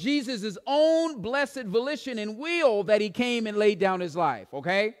of Jesus' own blessed volition and will that he came and laid down his life,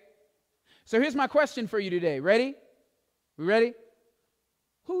 okay? So here's my question for you today. Ready? We ready?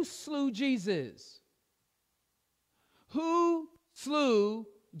 Who slew Jesus? Who slew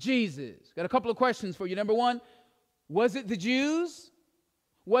Jesus? Got a couple of questions for you. Number one, was it the Jews?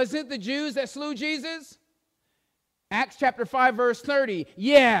 Was it the Jews that slew Jesus? Acts chapter 5, verse 30.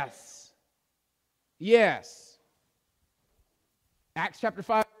 Yes. Yes. Acts chapter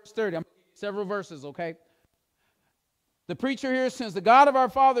 5, verse 30. I'm going to give you several verses, okay? The preacher here says, the God of our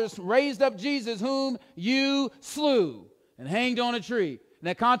fathers raised up Jesus, whom you slew and hanged on a tree. In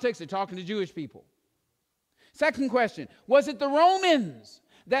that context, they're talking to Jewish people. Second question, was it the Romans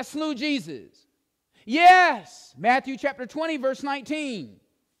that slew Jesus? Yes. Matthew chapter 20, verse 19.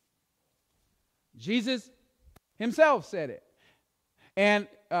 Jesus himself said it. and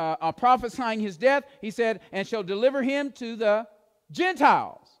prophesying his death, he said, and shall deliver him to the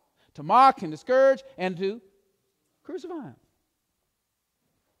Gentiles, to mock and to scourge and to crucify him.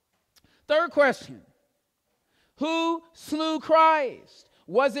 Third question. Who slew Christ?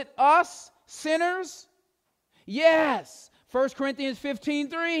 Was it us, sinners? Yes. 1 Corinthians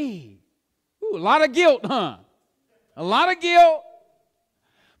 15:3. Ooh, a lot of guilt, huh? A lot of guilt.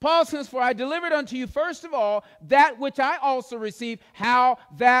 Paul says, for I delivered unto you first of all that which I also received, how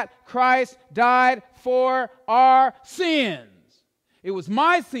that Christ died for our sins. It was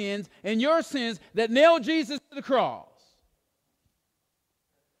my sins and your sins that nailed Jesus to the cross.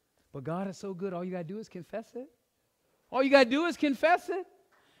 But God is so good, all you got to do is confess it. All you got to do is confess it.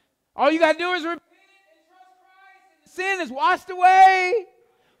 All you got to do is repent and trust Christ. Sin is washed away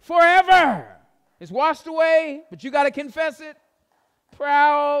forever. It's washed away, but you got to confess it.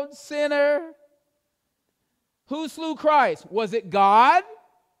 Proud sinner. Who slew Christ? Was it God?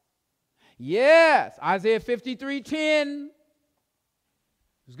 Yes. Isaiah 53:10. It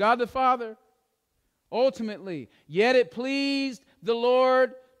was God the Father. Ultimately, yet it pleased the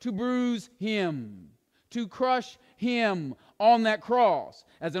Lord to bruise him, to crush him on that cross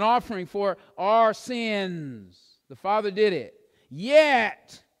as an offering for our sins. The Father did it.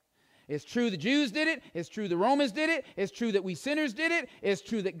 Yet, it's true the Jews did it. It's true the Romans did it. It's true that we sinners did it. It's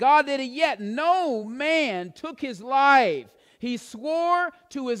true that God did it. Yet no man took his life. He swore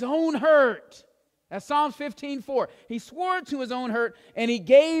to his own hurt. That's Psalms 15:4. He swore to his own hurt and he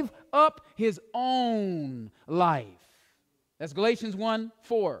gave up his own life. That's Galatians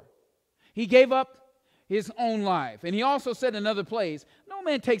 1:4. He gave up his own life. And he also said in another place, no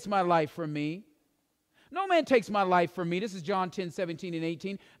man takes my life from me. No man takes my life from me. This is John 10:17 and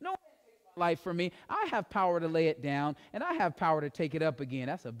 18. No man takes my life from me. I have power to lay it down, and I have power to take it up again.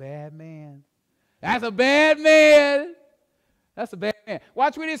 That's a bad man. That's a bad man. That's a bad man.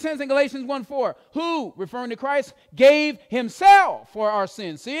 Watch what it says in Galatians 1:4. Who, referring to Christ, gave himself for our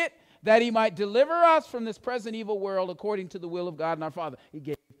sins. See it? That he might deliver us from this present evil world according to the will of God and our Father. He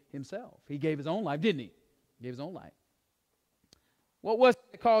gave himself. He gave his own life, didn't he? He gave his own life. What was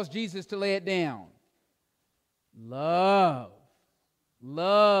it that caused Jesus to lay it down? Love.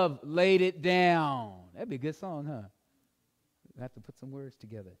 Love laid it down. That'd be a good song, huh? I have to put some words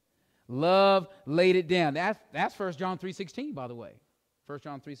together. Love laid it down. That's 1 John 3:16, by the way. 1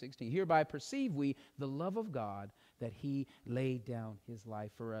 John 3:16. Hereby perceive we the love of God, that he laid down his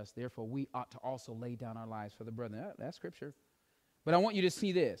life for us. Therefore, we ought to also lay down our lives for the brethren. That's scripture. But I want you to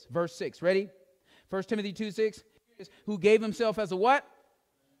see this. Verse 6. Ready? 1 Timothy 2:6. Who gave himself as a what?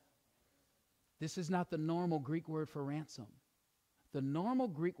 This is not the normal Greek word for ransom. The normal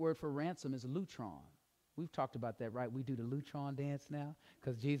Greek word for ransom is lutron. We've talked about that, right? We do the lutron dance now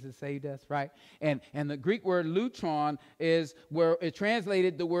because Jesus saved us, right? And the Greek word lutron is where it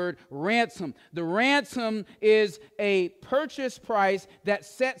translated the word ransom. The ransom is a purchase price that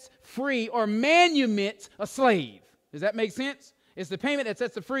sets free or manumits a slave. Does that make sense? It's the payment that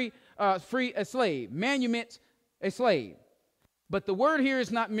sets free a slave, manumits a slave. But the word here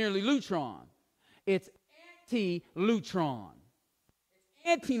is not merely lutron. It's anti-lutron.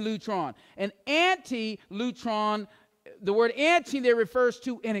 Anti-lutron. An anti-lutron, the word anti there refers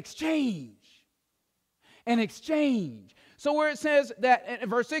to an exchange. An exchange. So where it says that in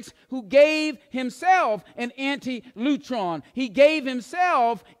verse 6, who gave himself an anti-lutron. He gave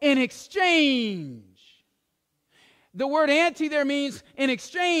himself in exchange. The word anti there means in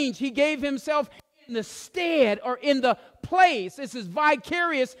exchange. He gave himself in the stead or in the place. This is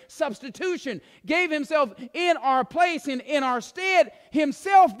vicarious substitution. Gave himself in our place and in our stead,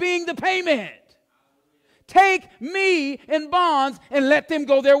 himself being the payment. Take me in bonds and let them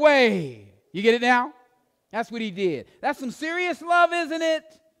go their way. You get it now? That's what he did. That's some serious love, isn't it?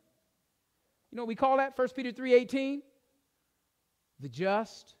 You know what we call that? 1 Peter 3:18. The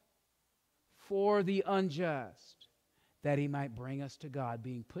just for the unjust, that he might bring us to God,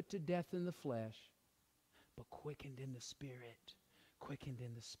 being put to death in the flesh, but quickened in the Spirit. Quickened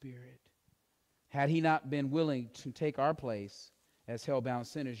in the Spirit. Had he not been willing to take our place as hell-bound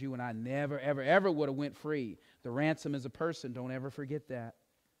sinners, you and I never, ever, ever would have went free. The ransom is a person. Don't ever forget that.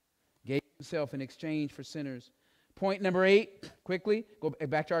 Gave himself in exchange for sinners. Point number 8, quickly, go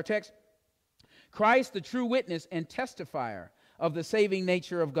back to our text. Christ, the true witness and testifier of the saving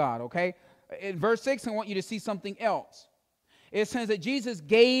nature of God, okay? In verse 6, I want you to see something else. It says that Jesus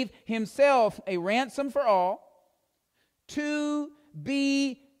gave himself a ransom for all to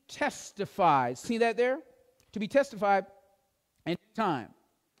be testified. See that there? To be testified in time.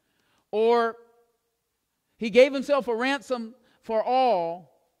 Or he gave himself a ransom for all,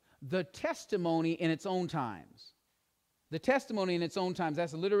 the testimony in its own times. The testimony in its own times.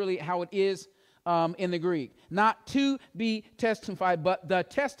 That's literally how it is in the Greek. Not to be testified, but the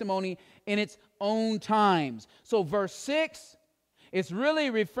testimony in its own times. So verse 6, it's really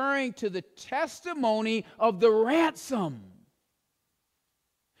referring to the testimony of the ransom.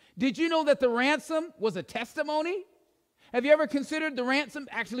 Did you know that the ransom was a testimony? Have you ever considered the ransom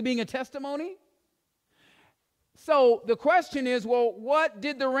actually being a testimony? So the question is, well, what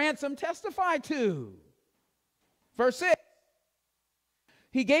did the ransom testify to? Verse 6.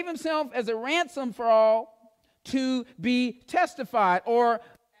 He gave himself as a ransom for all to be testified, or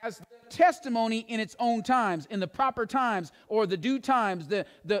as the testimony in its own times, in the proper times, or the due times.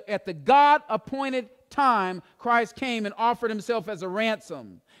 At the God-appointed time, Christ came and offered himself as a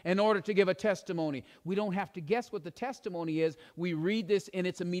ransom in order to give a testimony. We don't have to guess what the testimony is. We read this in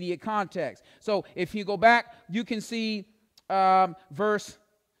its immediate context. So if you go back, you can see verse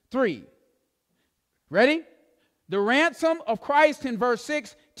 3. Ready? The ransom of Christ in verse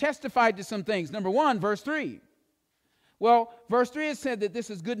 6 testified to some things. Number 1, verse 3. Well, verse 3 has said that this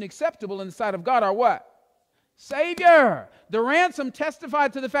is good and acceptable in the sight of God, our what? Savior. The ransom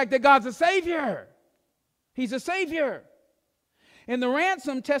testified to the fact that God's a Savior. He's a Savior. And the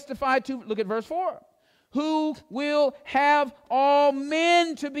ransom testified to, look at verse 4, who will have all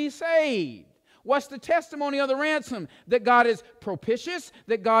men to be saved. What's the testimony of the ransom? That God is propitious,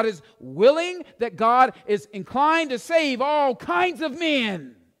 that God is willing, that God is inclined to save all kinds of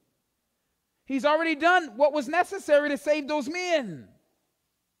men. He's already done what was necessary to save those men.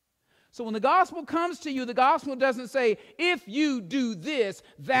 So when the gospel comes to you, the gospel doesn't say, if you do this,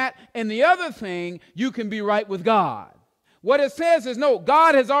 that, and the other thing, you can be right with God. What it says is, no,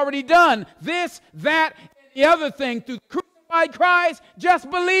 God has already done this, that, and the other thing through the crucified Christ. Just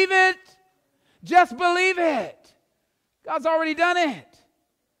believe it. Just believe it. God's already done it.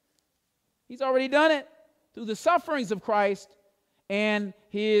 He's already done it through the sufferings of Christ and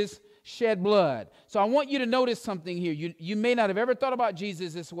his shed blood. So I want you to notice something here. You may not have ever thought about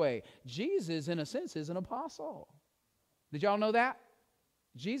Jesus this way. Jesus, in a sense, is an apostle. Did y'all know that?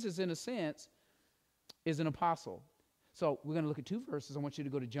 Jesus, in a sense, is an apostle. So we're going to look at 2 verses. I want you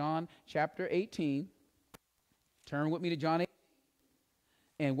to go to John chapter 18. Turn with me to John 18.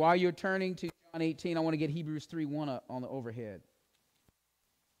 And while you're turning to John 18, I want to get Hebrews 3:1 on the overhead.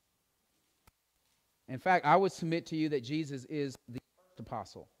 In fact, I would submit to you that Jesus is the first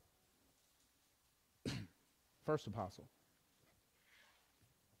apostle. First apostle.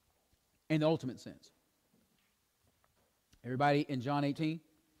 In the ultimate sense. Everybody in John 18?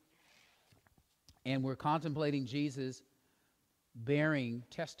 And we're contemplating Jesus bearing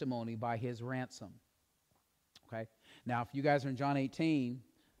testimony by his ransom. Okay? Now, if you guys are in John 18,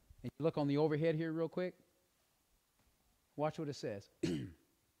 and you look on the overhead here real quick, watch what it says.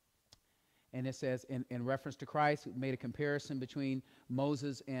 And it says, in reference to Christ, it made a comparison between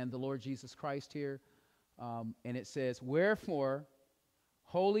Moses and the Lord Jesus Christ here. And it says, wherefore,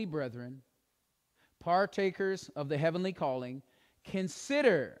 holy brethren, partakers of the heavenly calling,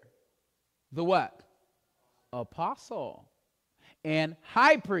 consider the what? Apostle and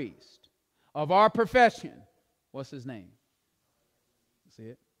high priest of our profession. What's his name? See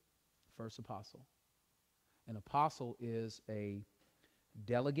it? First apostle. An apostle is a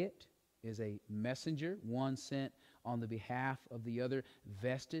delegate, is a messenger, one sent on the behalf of the other,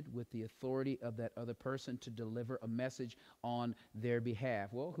 vested with the authority of that other person to deliver a message on their behalf.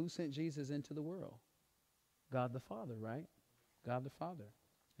 Well, who sent Jesus into the world? God the Father, right? God the Father.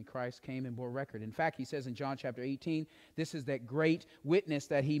 And Christ came and bore record. In fact, he says in John chapter 18, this is that great witness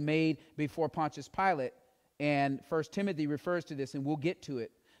that he made before Pontius Pilate. And 1 Timothy refers to this, and we'll get to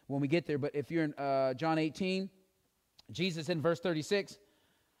it when we get there. But if you're in John 18, Jesus in verse 36,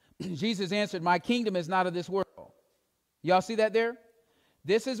 Jesus answered, my kingdom is not of this world. Y'all see that there?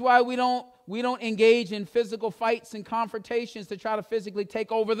 This is why we don't engage in physical fights and confrontations to try to physically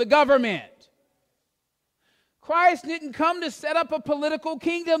take over the government. Christ didn't come to set up a political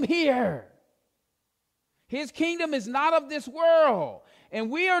kingdom here. His kingdom is not of this world. And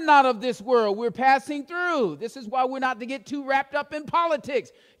we are not of this world. We're passing through. This is why we're not to get too wrapped up in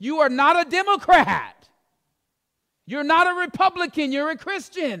politics. You are not a Democrat. You're not a Republican. You're a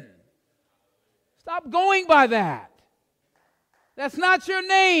Christian. Stop going by that. That's not your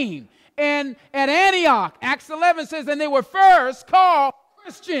name. And at Antioch, Acts 11 says, and they were first called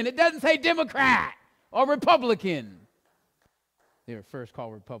Christian. It doesn't say Democrat or Republican. They were first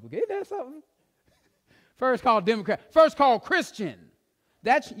called Republican. Isn't that something? First called Democrat. First called Christian.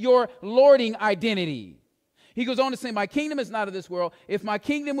 That's your lording identity. He goes on to say, my kingdom is not of this world. If my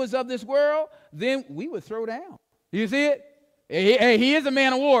kingdom was of this world, then we would throw down. You see it? He is a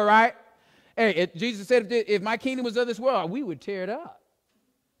man of war, right? Hey, Jesus said, if my kingdom was of this world, we would tear it up.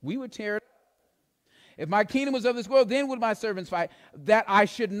 We would tear it up. If my kingdom was of this world, then would my servants fight, that I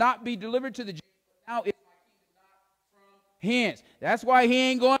should not be delivered to the Jews. Now is my kingdom not from hence. That's why he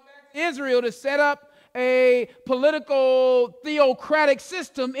ain't going back to Israel to set up a political theocratic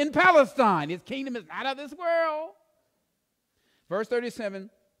system in Palestine. His kingdom is not of this world. Verse 37,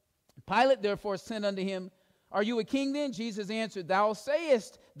 Pilate therefore said unto him, Are you a king then? Jesus answered, Thou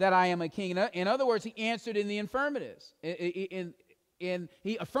sayest that I am a king. In other words, he answered in the affirmatives.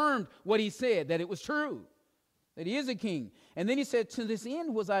 He affirmed what he said, that it was true, that he is a king. And then he said, To this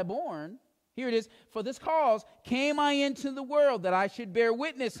end was I born. Here it is. For this cause came I into the world, that I should bear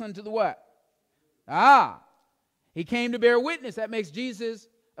witness unto the what? He came to bear witness. That makes Jesus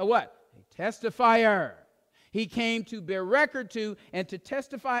a what? A testifier. He came to bear record to and to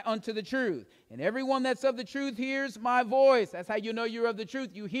testify unto the truth. And everyone that's of the truth hears my voice. That's how you know you're of the truth.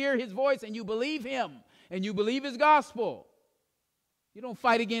 You hear his voice and you believe him. And you believe his gospel. You don't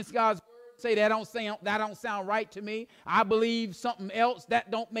fight against God's word. Say that don't sound right to me. I believe something else.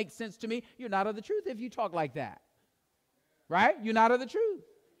 That don't make sense to me. You're not of the truth if you talk like that. Right? You're not of the truth.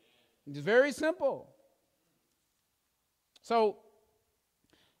 It's very simple. So,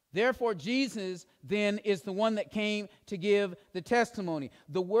 therefore, Jesus then is the one that came to give the testimony.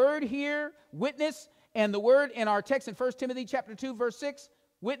 The word here, witness, and the word in our text in 1 Timothy chapter 2, verse 6,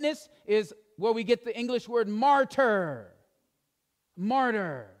 witness, is where we get the English word martyr.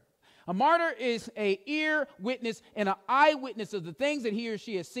 Martyr. A martyr is an ear witness and an eyewitness of the things that he or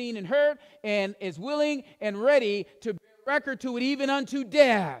she has seen and heard, and is willing and ready to bear record to it even unto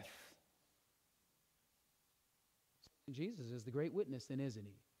death. Jesus is the great witness then, isn't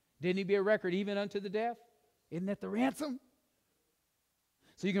he? Didn't he bear record even unto the death? Isn't that the ransom?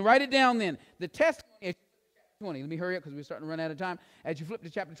 So you can write it down then. The testimony, 20. Let me hurry up because we're starting to run out of time. As you flip to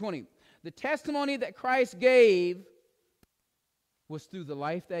chapter 20. The testimony that Christ gave was through the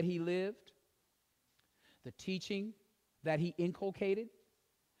life that he lived, the teaching that he inculcated,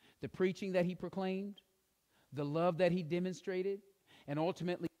 the preaching that he proclaimed, the love that he demonstrated, and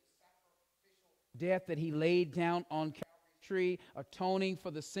ultimately the death that he laid down on Calvary's tree, atoning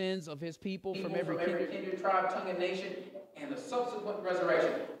for the sins of his people from every kindred, tribe, tongue, and nation, and the subsequent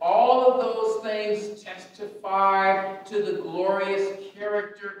resurrection. All of those things testify to the glorious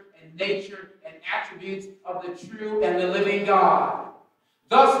character and nature and attributes of the true and the living God.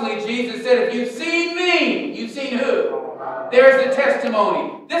 Thusly, Jesus said, if you've seen me, you've seen who? There's the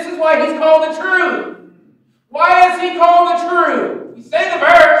testimony. This is why he's called the truth. Why is he called the truth? We say the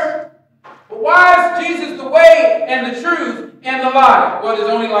verse. But why is Jesus the way and the truth and the life? Well, there's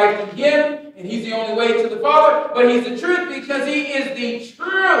only life in him, and he's the only way to the Father. But he's the truth because he is the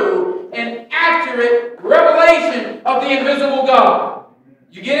true and accurate revelation of the invisible God.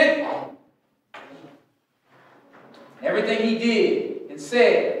 You get it? Everything he did and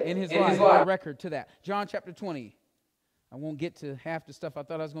said in his life. Record to that. John chapter 20. I won't get to half the stuff I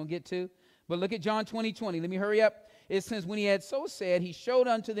thought I was going to get to. But look at John 20:20. Let me hurry up. It says, when he had so said, he showed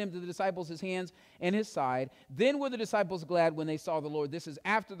unto them, to the disciples, his hands and his side. Then were the disciples glad when they saw the Lord. This is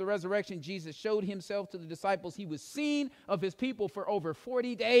after the resurrection. Jesus showed himself to the disciples. He was seen of his people for over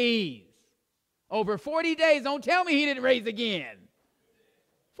 40 days. Over 40 days. Don't tell me he didn't raise again.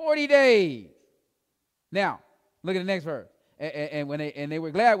 40 days. Now, look at the next verse. And they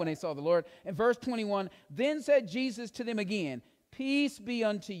were glad when they saw the Lord. And verse 21, then said Jesus to them again, peace be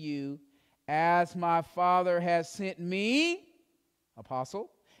unto you. As my Father has sent me,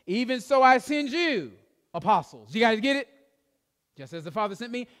 apostle, even so I send you, apostles. You guys get it? Just as the Father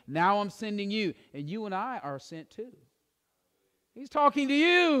sent me, now I'm sending you. And you and I are sent too. He's talking to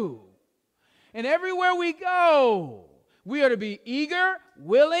you. And everywhere we go, we are to be eager,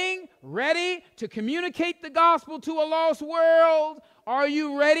 willing, ready to communicate the gospel to a lost world. Are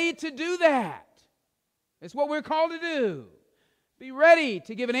you ready to do that? It's what we're called to do. Be ready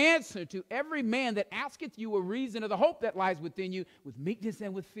to give an answer to every man that asketh you a reason of the hope that lies within you with meekness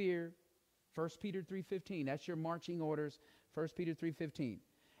and with fear. 1 Peter 3:15. That's your marching orders. 1 Peter 3:15.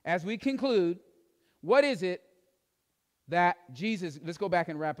 As we conclude, what is it that Jesus... Let's go back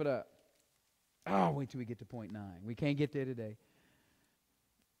and wrap it up. Oh, wait till we get to point 9. We can't get there today.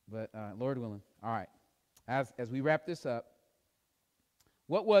 But Lord willing. All right. As we wrap this up,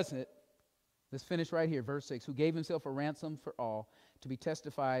 what was it? Let's finish right here, verse 6. Who gave himself a ransom for all to be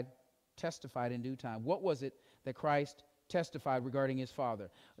testified in due time. What was it that Christ testified regarding his Father?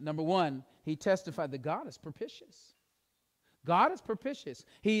 Number one, he testified that God is propitious. God is propitious.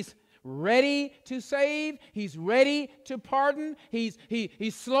 He's ready to save. He's ready to pardon. He's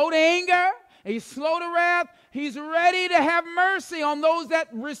slow to anger. He's slow to wrath. He's ready to have mercy on those that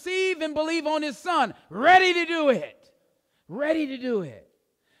receive and believe on his Son. Ready to do it. Ready to do it.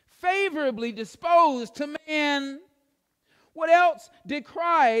 Favorably disposed to man. What else did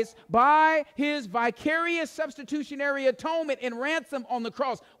Christ, by his vicarious substitutionary atonement and ransom on the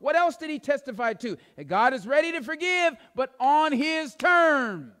cross, what else did he testify to? That God is ready to forgive, but on his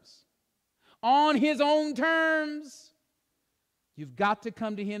terms. On his own terms. You've got to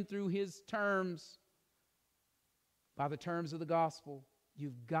come to him through his terms. By the terms of the gospel.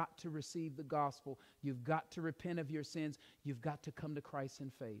 You've got to receive the gospel. You've got to repent of your sins. You've got to come to Christ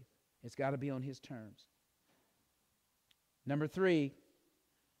in faith. It's got to be on his terms. Number 3,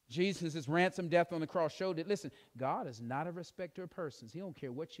 Jesus' ransom death on the cross showed that, listen, God is not a respecter of persons. He don't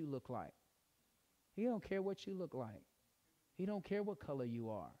care what you look like. He don't care what you look like. He don't care what color you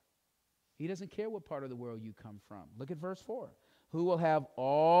are. He doesn't care what part of the world you come from. Look at verse 4. Who will have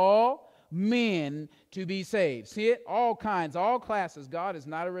all men to be saved. See it? All kinds, all classes. God is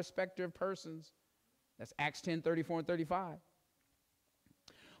not a respecter of persons. That's Acts 10, 34 and 35.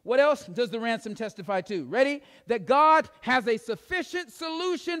 What else does the ransom testify to? Ready? That God has a sufficient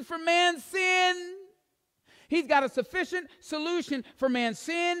solution for man's sin. He's got a sufficient solution for man's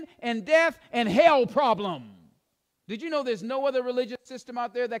sin and death and hell problem. Did you know there's no other religious system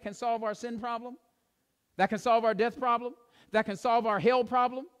out there that can solve our sin problem? That can solve our death problem? That can solve our hell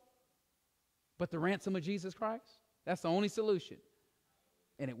problem? But the ransom of Jesus Christ? That's the only solution.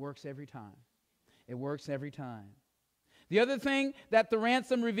 And it works every time. It works every time. The other thing that the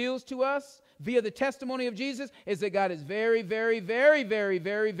ransom reveals to us via the testimony of Jesus is that God is very, very, very, very,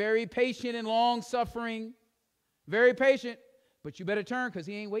 very, very patient and long-suffering. Very patient. But you better turn because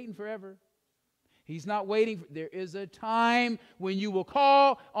he ain't waiting forever. He's not waiting. There is a time when you will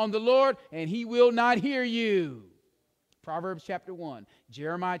call on the Lord and he will not hear you. Proverbs chapter 1,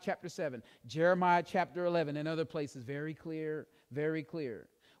 Jeremiah chapter 7, Jeremiah chapter 11, and other places. Very clear, very clear.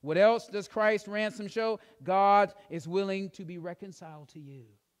 What else does Christ's ransom show? God is willing to be reconciled to you.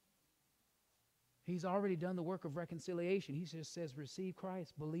 He's already done the work of reconciliation. He just says, receive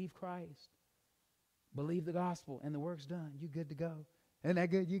Christ, believe Christ. Believe the gospel, and the work's done. You're good to go. Isn't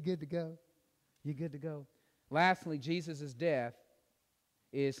that good? You're good to go. You're good to go. Lastly, Jesus' death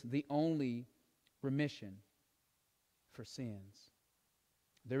is the only remission for sins.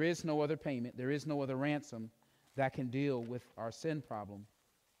 There is no other payment. There is no other ransom that can deal with our sin problem.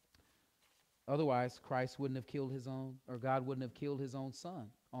 Otherwise, Christ wouldn't have killed his own, or God wouldn't have killed his own Son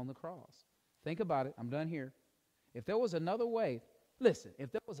on the cross. Think about it. I'm done here. If there was another way, listen,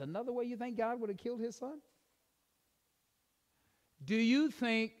 if there was another way you think God would have killed his Son? Do you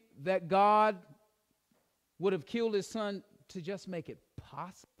think that God would have killed his Son to just make it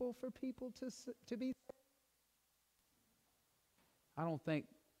possible for people to be saved? I don't think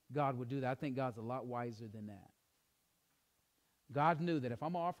God would do that. I think God's a lot wiser than that. God knew that if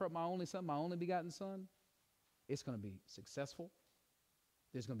I'm going to offer up my only Son, my only begotten Son, it's going to be successful.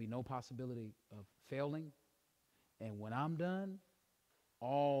 There's going to be no possibility of failing. And when I'm done,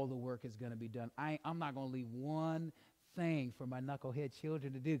 all the work is going to be done. I'm not going to leave one thing for my knucklehead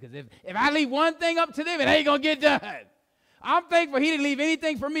children to do, because if I leave one thing up to them, it ain't going to get done. I'm thankful he didn't leave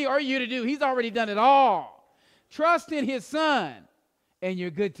anything for me or you to do. He's already done it all. Trust in his Son, and you're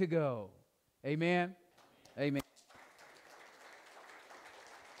good to go. Amen. Amen.